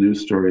things in the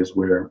news stories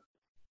where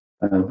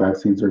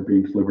vaccines are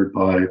being delivered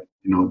by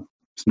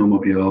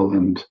snowmobile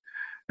and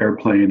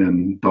airplane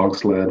and dog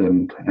sled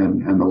and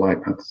the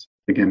like. That's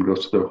again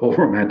goes to the whole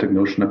romantic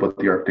notion of what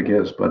the Arctic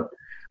is, but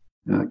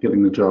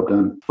getting the job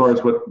done. As far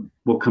as what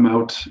will come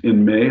out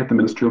in May at the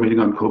ministerial meeting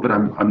on COVID,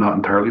 I'm not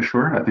entirely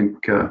sure. I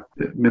think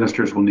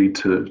ministers will need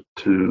to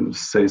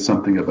say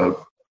something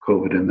about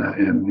COVID in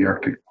the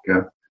Arctic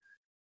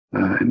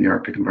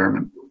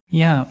environment.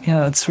 Yeah,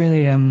 it's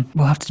really.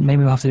 We'll have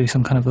to do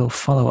some kind of little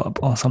follow up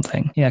or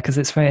something. Yeah, because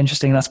it's very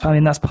interesting. That's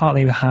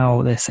partly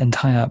how this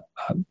entire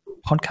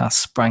podcast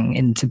sprang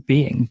into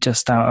being,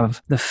 just out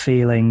of the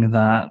feeling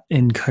that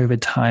in COVID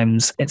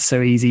times it's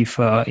so easy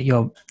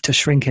to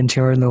shrink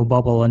into your own little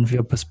bubble, and for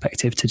your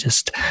perspective to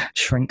just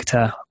shrink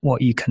to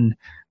what you can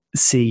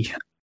see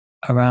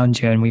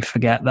around you, and we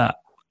forget that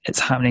it's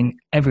happening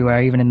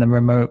everywhere, even in the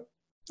remote,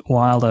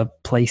 wilder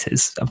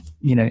places,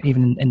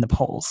 even in the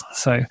poles.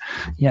 So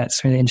yeah,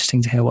 it's really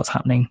interesting to hear what's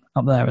happening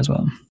up there as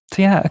well.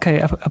 So yeah, okay,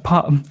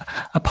 apart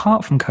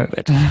from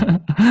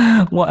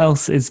COVID, what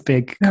else is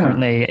big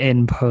currently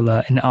in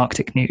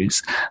Arctic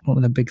news? What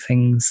were the big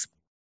things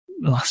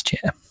last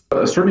year?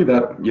 Certainly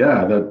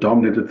that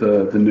dominated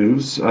the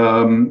news.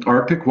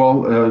 Arctic,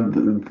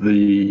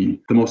 the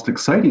most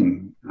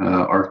exciting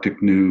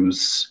Arctic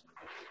news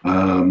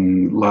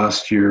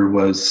last year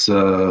was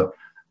the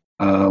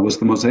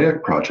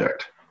Mosaic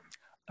project.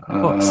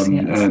 Yes.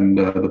 And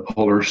the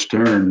Polar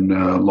Stern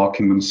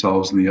locking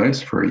themselves in the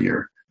ice for a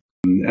year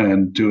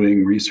and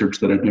doing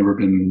research that had never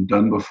been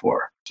done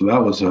before. So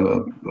that was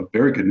a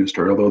very good news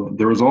story, although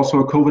there was also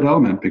a COVID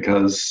element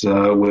because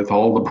with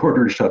all the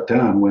borders shut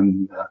down,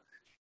 when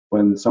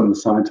some of the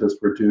scientists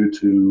were due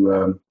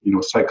to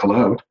cycle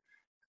out,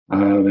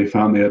 they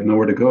found they had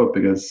nowhere to go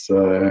because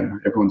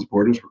everyone's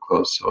borders were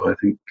closed. So I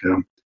think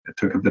it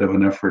took a bit of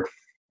an effort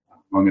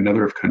among a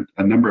number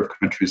of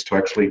countries to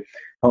actually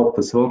help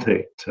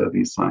facilitate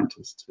these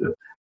scientists to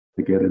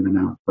get in and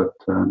out. But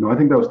no, I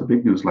think that was the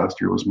big news last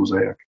year was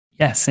Mosaic.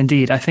 Yes,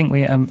 indeed. I think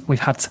we've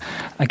had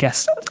a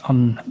guest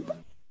on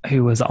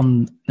who was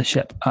on the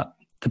ship at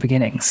the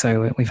beginning,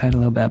 so we've heard a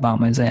little bit about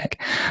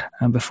Mosaic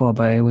before,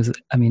 but it was,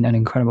 an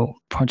incredible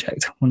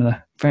project. One of the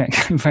very,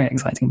 very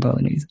exciting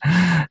polar news.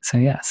 So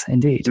yes,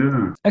 indeed.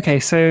 Yeah. Okay,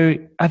 so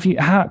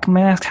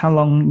may I ask how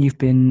long you've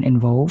been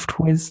involved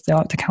with the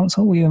Arctic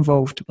Council? Were you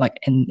involved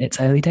in its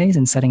early days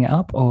in setting it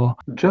up, or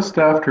just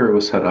after it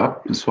was set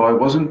up? So I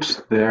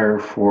wasn't there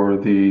for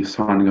the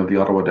signing of the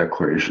Ottawa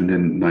Declaration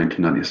in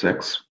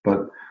 1996,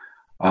 but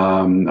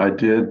I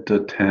did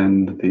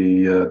attend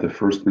the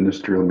first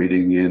ministerial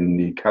meeting in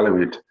the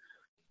Iqaluit,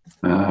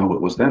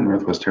 what was then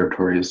Northwest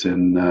Territories,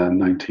 in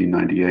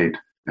 1998,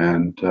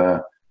 and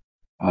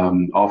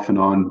off and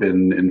on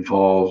been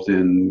involved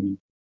in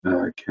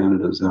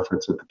Canada's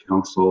efforts at the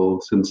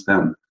council since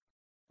then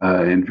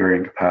in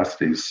varying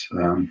capacities,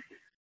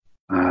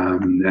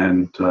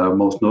 and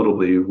most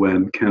notably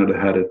when Canada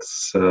had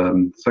its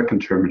second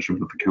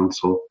chairmanship of the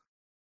council.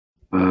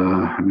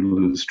 I'm going to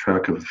lose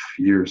track of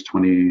years,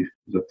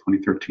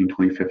 2013,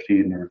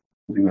 2015, or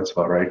I think that's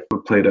about right.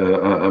 It played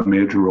a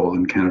major role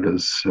in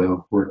Canada's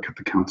work at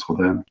the council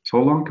then. So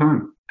a long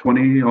time,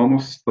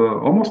 almost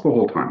the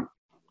whole time.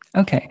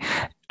 Okay.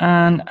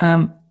 And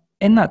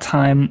in that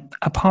time,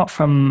 apart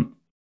from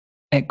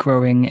it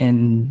growing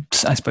in,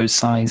 I suppose,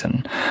 size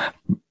and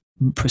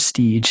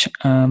prestige,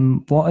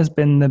 what has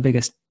been the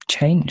biggest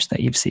change that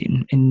you've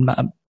seen in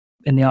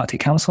the Arctic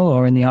Council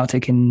or in the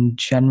Arctic in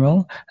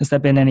general? Has there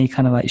been any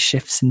kind of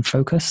shifts in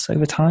focus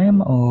over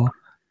time, or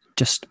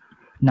just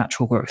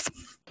natural growth?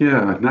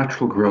 Yeah,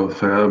 natural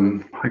growth.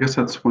 I guess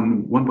that's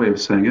one way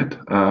of saying it.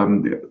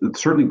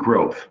 It's certainly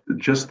growth.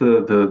 Just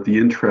the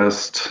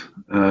interest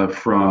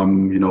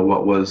from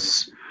what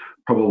was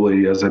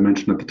probably, as I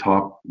mentioned at the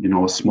top,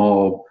 a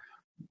small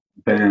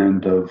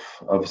band of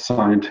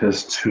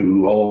scientists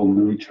who all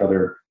knew each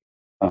other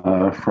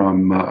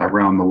from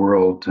around the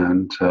world,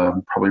 and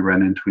probably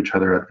ran into each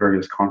other at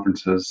various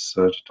conferences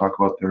to talk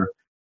about their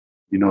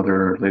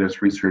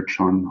latest research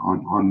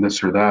on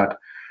this or that,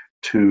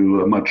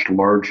 to a much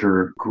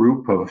larger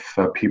group of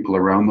people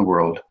around the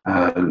world,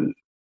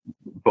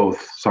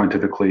 both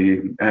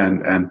scientifically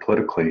and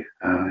politically,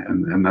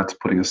 and that's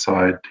putting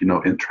aside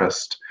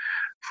interest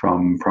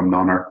from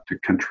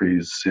non-Arctic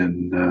countries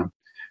in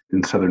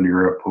in Southern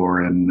Europe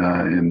or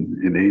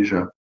in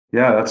Asia.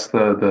 Yeah, that's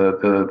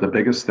the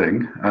biggest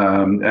thing,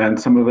 and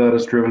some of that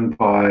is driven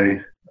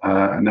by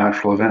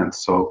natural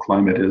events. So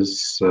climate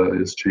is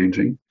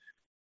changing.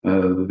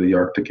 The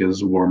Arctic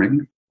is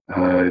warming.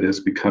 It is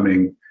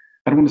becoming,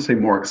 I don't want to say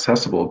more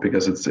accessible,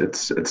 because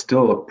it's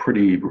still a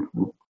pretty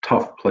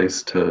tough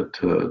place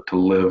to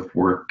live,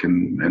 work,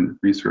 and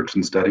research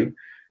and study.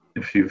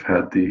 If you've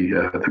had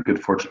the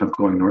good fortune of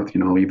going north,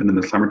 even in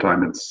the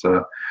summertime, it's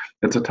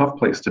a tough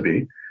place to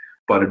be,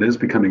 but it is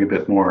becoming a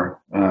bit more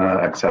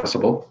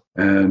accessible.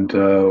 And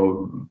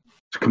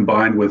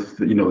combined with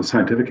the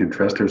scientific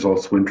interest, there's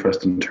also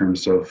interest in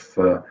terms of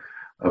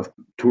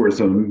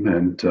tourism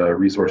and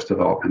resource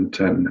development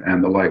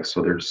and the like.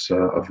 So there's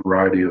a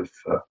variety of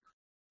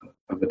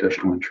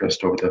additional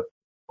interest over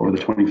the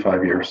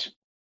 25 years.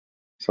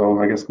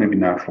 So I guess maybe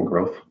natural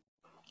growth.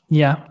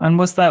 Yeah, and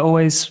was that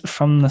always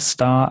from the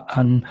start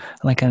and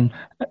like an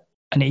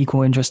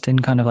equal interest in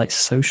kind of like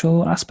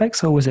social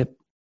aspects, or was it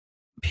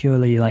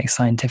purely like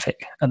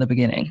scientific at the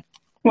beginning?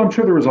 Well, I'm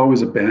sure there was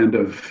always a band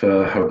of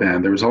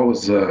there was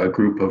always a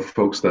group of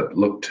folks that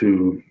looked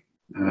to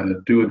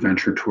do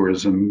adventure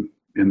tourism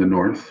in the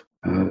north.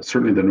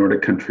 Certainly, the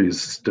Nordic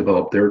countries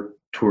developed their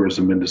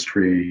tourism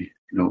industry,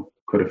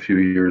 quite a few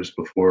years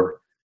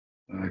before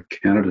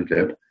Canada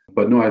did.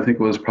 But no, I think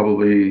it was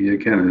probably,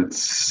 again,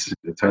 it's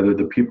either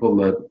the people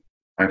that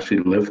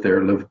actually lived there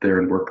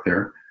and worked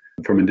there,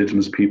 from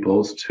Indigenous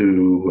peoples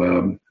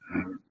to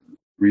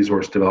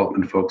resource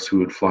development folks who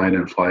would fly in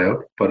and fly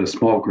out, but a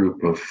small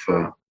group of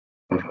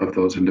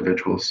those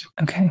individuals.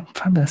 Okay,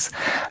 fabulous.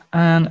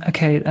 And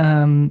okay,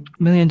 $1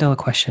 million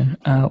question.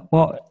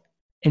 What,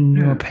 in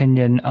your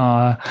opinion,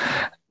 what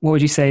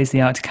would you say is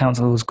the Arctic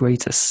Council's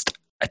greatest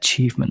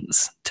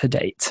achievements to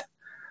date?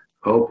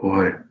 Oh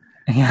boy.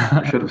 Yeah.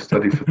 I should have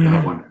studied for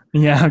that one.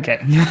 Yeah, okay.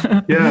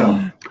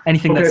 Yeah.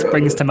 Anything that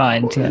springs to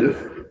mind? Yeah.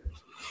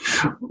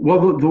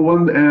 Well, the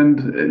one,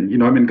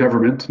 and I'm in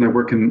government and I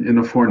work in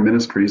a foreign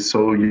ministry,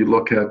 so you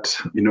look at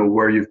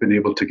where you've been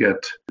able to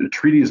get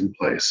treaties in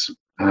place.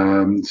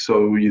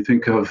 So you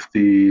think of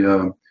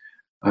the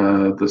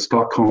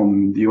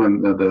Stockholm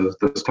UN,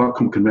 the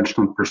Stockholm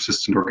Convention on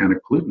Persistent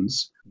Organic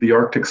Pollutants. The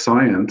Arctic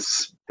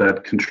science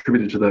that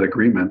contributed to that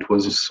agreement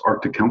was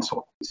Arctic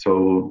Council.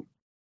 So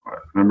I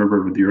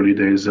remember the early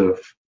days of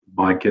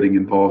my getting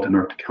involved in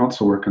Arctic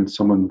Council work, and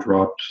someone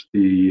dropped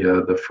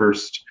the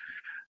first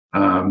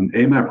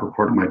AMAP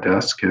report on my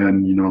desk,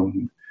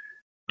 and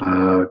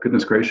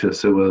goodness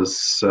gracious, it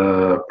was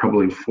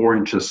probably 4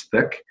 inches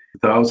thick,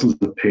 thousands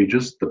of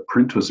pages. The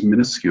print was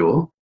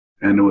minuscule,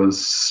 and it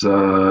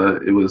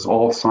was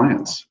all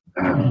science.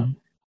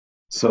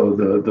 So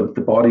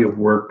the body of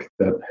work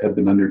that had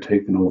been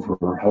undertaken over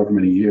however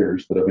many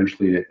years that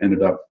eventually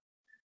ended up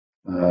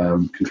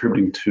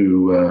contributing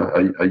to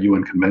a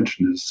UN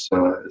convention is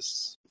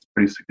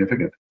pretty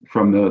significant.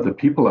 From the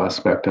people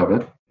aspect of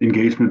it,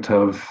 engagement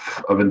of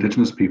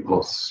Indigenous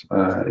peoples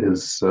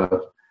is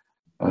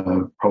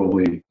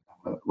probably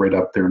right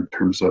up there in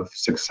terms of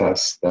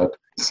success. That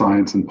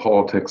science and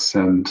politics,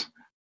 and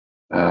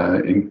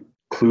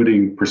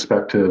including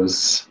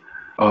perspectives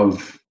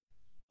of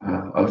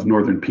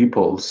Northern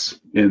peoples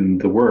in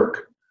the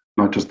work,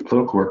 not just the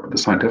political work, but the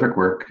scientific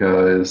work,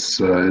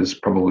 is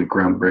probably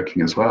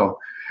groundbreaking as well.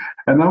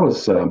 And that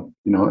was,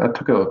 that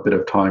took a bit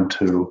of time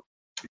to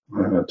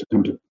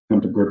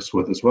come to grips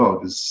with as well,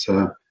 because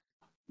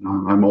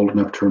I'm old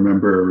enough to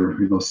remember,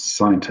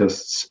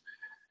 scientists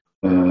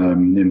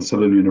in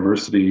Southern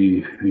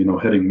University,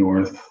 heading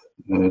north,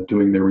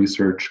 doing their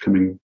research,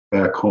 coming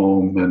back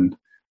home, and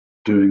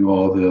doing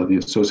all the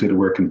associated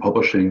work in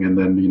publishing, and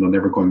then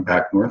never going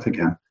back north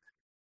again.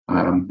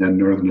 And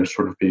Northerners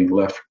sort of being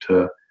left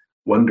to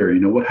wonder,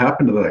 what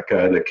happened to that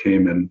guy that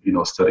came and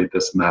studied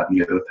this and that and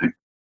the other thing,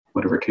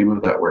 whatever came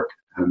of that work.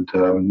 And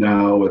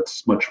now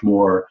it's much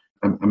more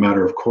a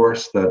matter of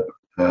course that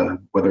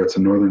whether it's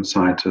a Northern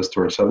scientist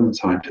or a Southern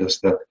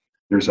scientist, that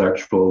there's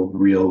actual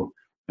real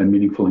and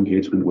meaningful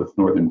engagement with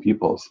Northern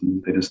peoples,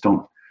 and they just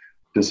don't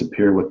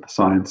disappear with the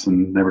science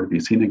and never to be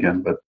seen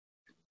again. But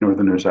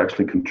Northerners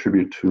actually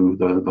contribute to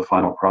the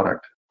final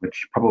product,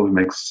 which probably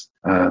makes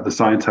the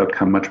science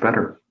outcome much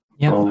better.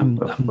 Yeah,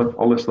 so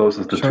I'll list those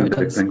as the two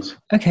big things.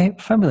 Okay,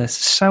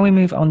 fabulous. Shall we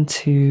move on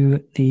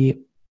to the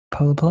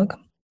Polar Plug?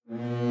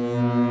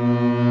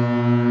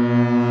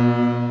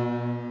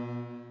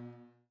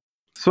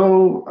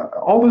 So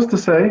all this to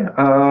say,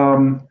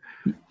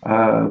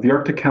 the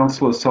Arctic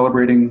Council is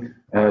celebrating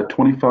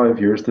 25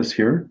 years this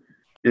year.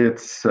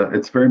 It's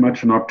very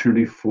much an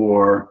opportunity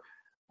for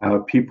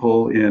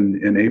people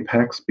in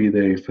Apex, be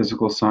they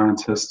physical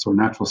scientists or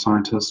natural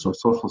scientists or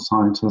social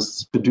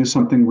scientists, to do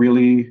something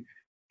really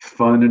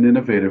fun and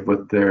innovative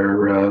with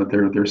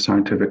their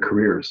scientific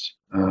careers.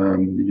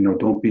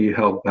 Don't be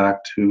held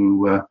back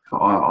to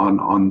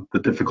on the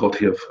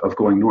difficulty of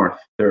going north.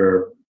 There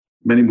are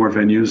many more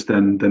venues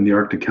than the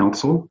Arctic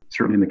Council,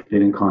 certainly in the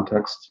Canadian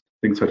context.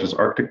 Things such as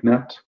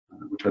ArcticNet,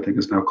 which I think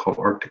is now called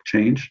Arctic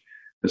Change,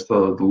 is the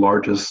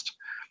largest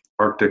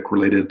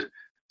Arctic-related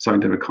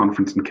scientific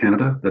conference in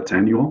Canada that's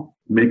annual.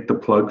 Make the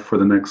plug for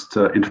the next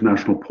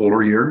International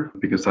Polar Year,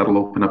 because that'll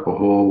open up a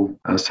whole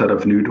set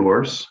of new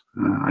doors.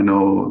 I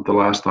know the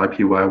last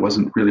IPY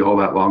wasn't really all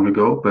that long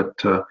ago, but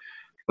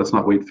let's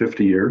not wait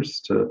 50 years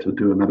to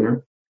do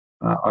another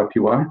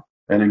IPY,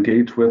 and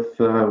engage with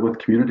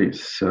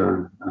communities.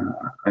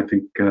 I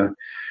think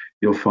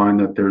you'll find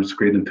that there's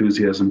great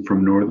enthusiasm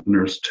from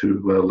Northerners to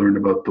learn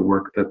about the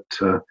work that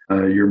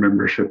your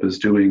membership is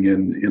doing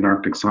in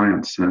Arctic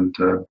science, and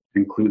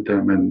include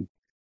them.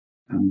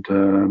 And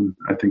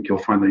I think you'll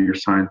find that your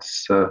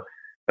science,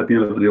 at the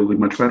end of the day, will be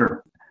much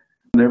better.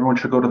 And everyone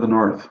should go to the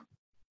north.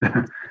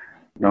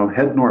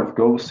 Head north.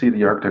 Go see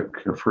the Arctic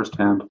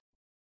firsthand,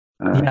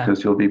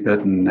 because you'll be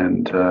bitten,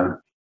 and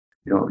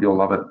you'll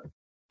love it.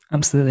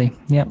 Absolutely.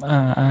 Yep.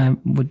 I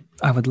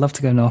would love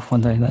to go north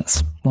one day.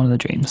 That's one of the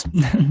dreams.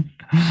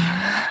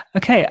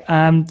 Okay.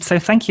 So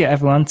thank you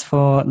everyone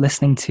for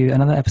listening to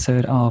another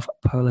episode of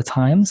Polar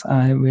Times.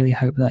 I really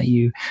hope that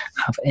you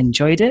have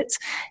enjoyed it.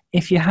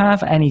 If you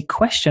have any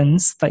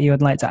questions that you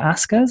would like to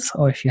ask us,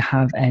 or if you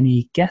have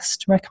any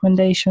guest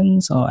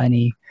recommendations or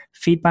any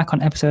feedback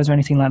on episodes or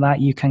anything like that,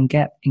 you can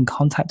get in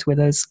contact with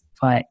us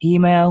via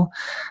email.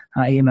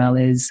 Our email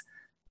is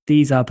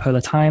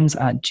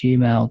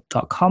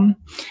thesearepolartimes@gmail.com.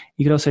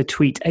 You could also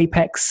tweet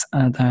Apex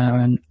at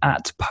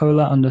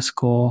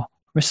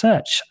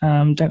polar_research.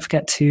 Don't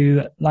forget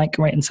to like,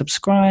 rate, and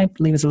subscribe.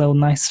 Leave us a little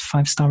nice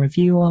 5-star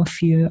review, or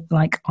if you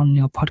like, on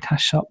your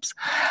podcast shops.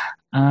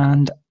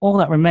 And all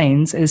that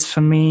remains is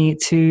for me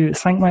to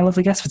thank my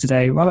lovely guest for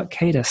today, Robert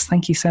Cadice.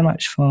 Thank you so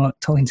much for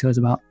talking to us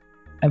about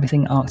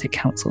everything Arctic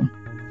Council.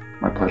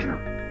 My pleasure.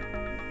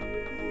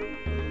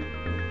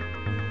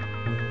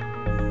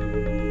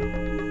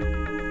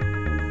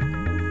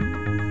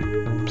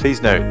 Please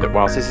note that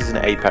whilst this is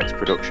an Apex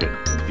production,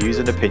 the views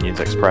and opinions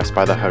expressed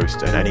by the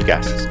host and any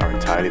guests are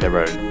entirely their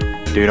own,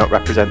 do not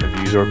represent the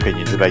views or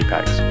opinions of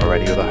Apex or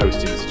any other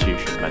host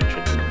institution mentioned.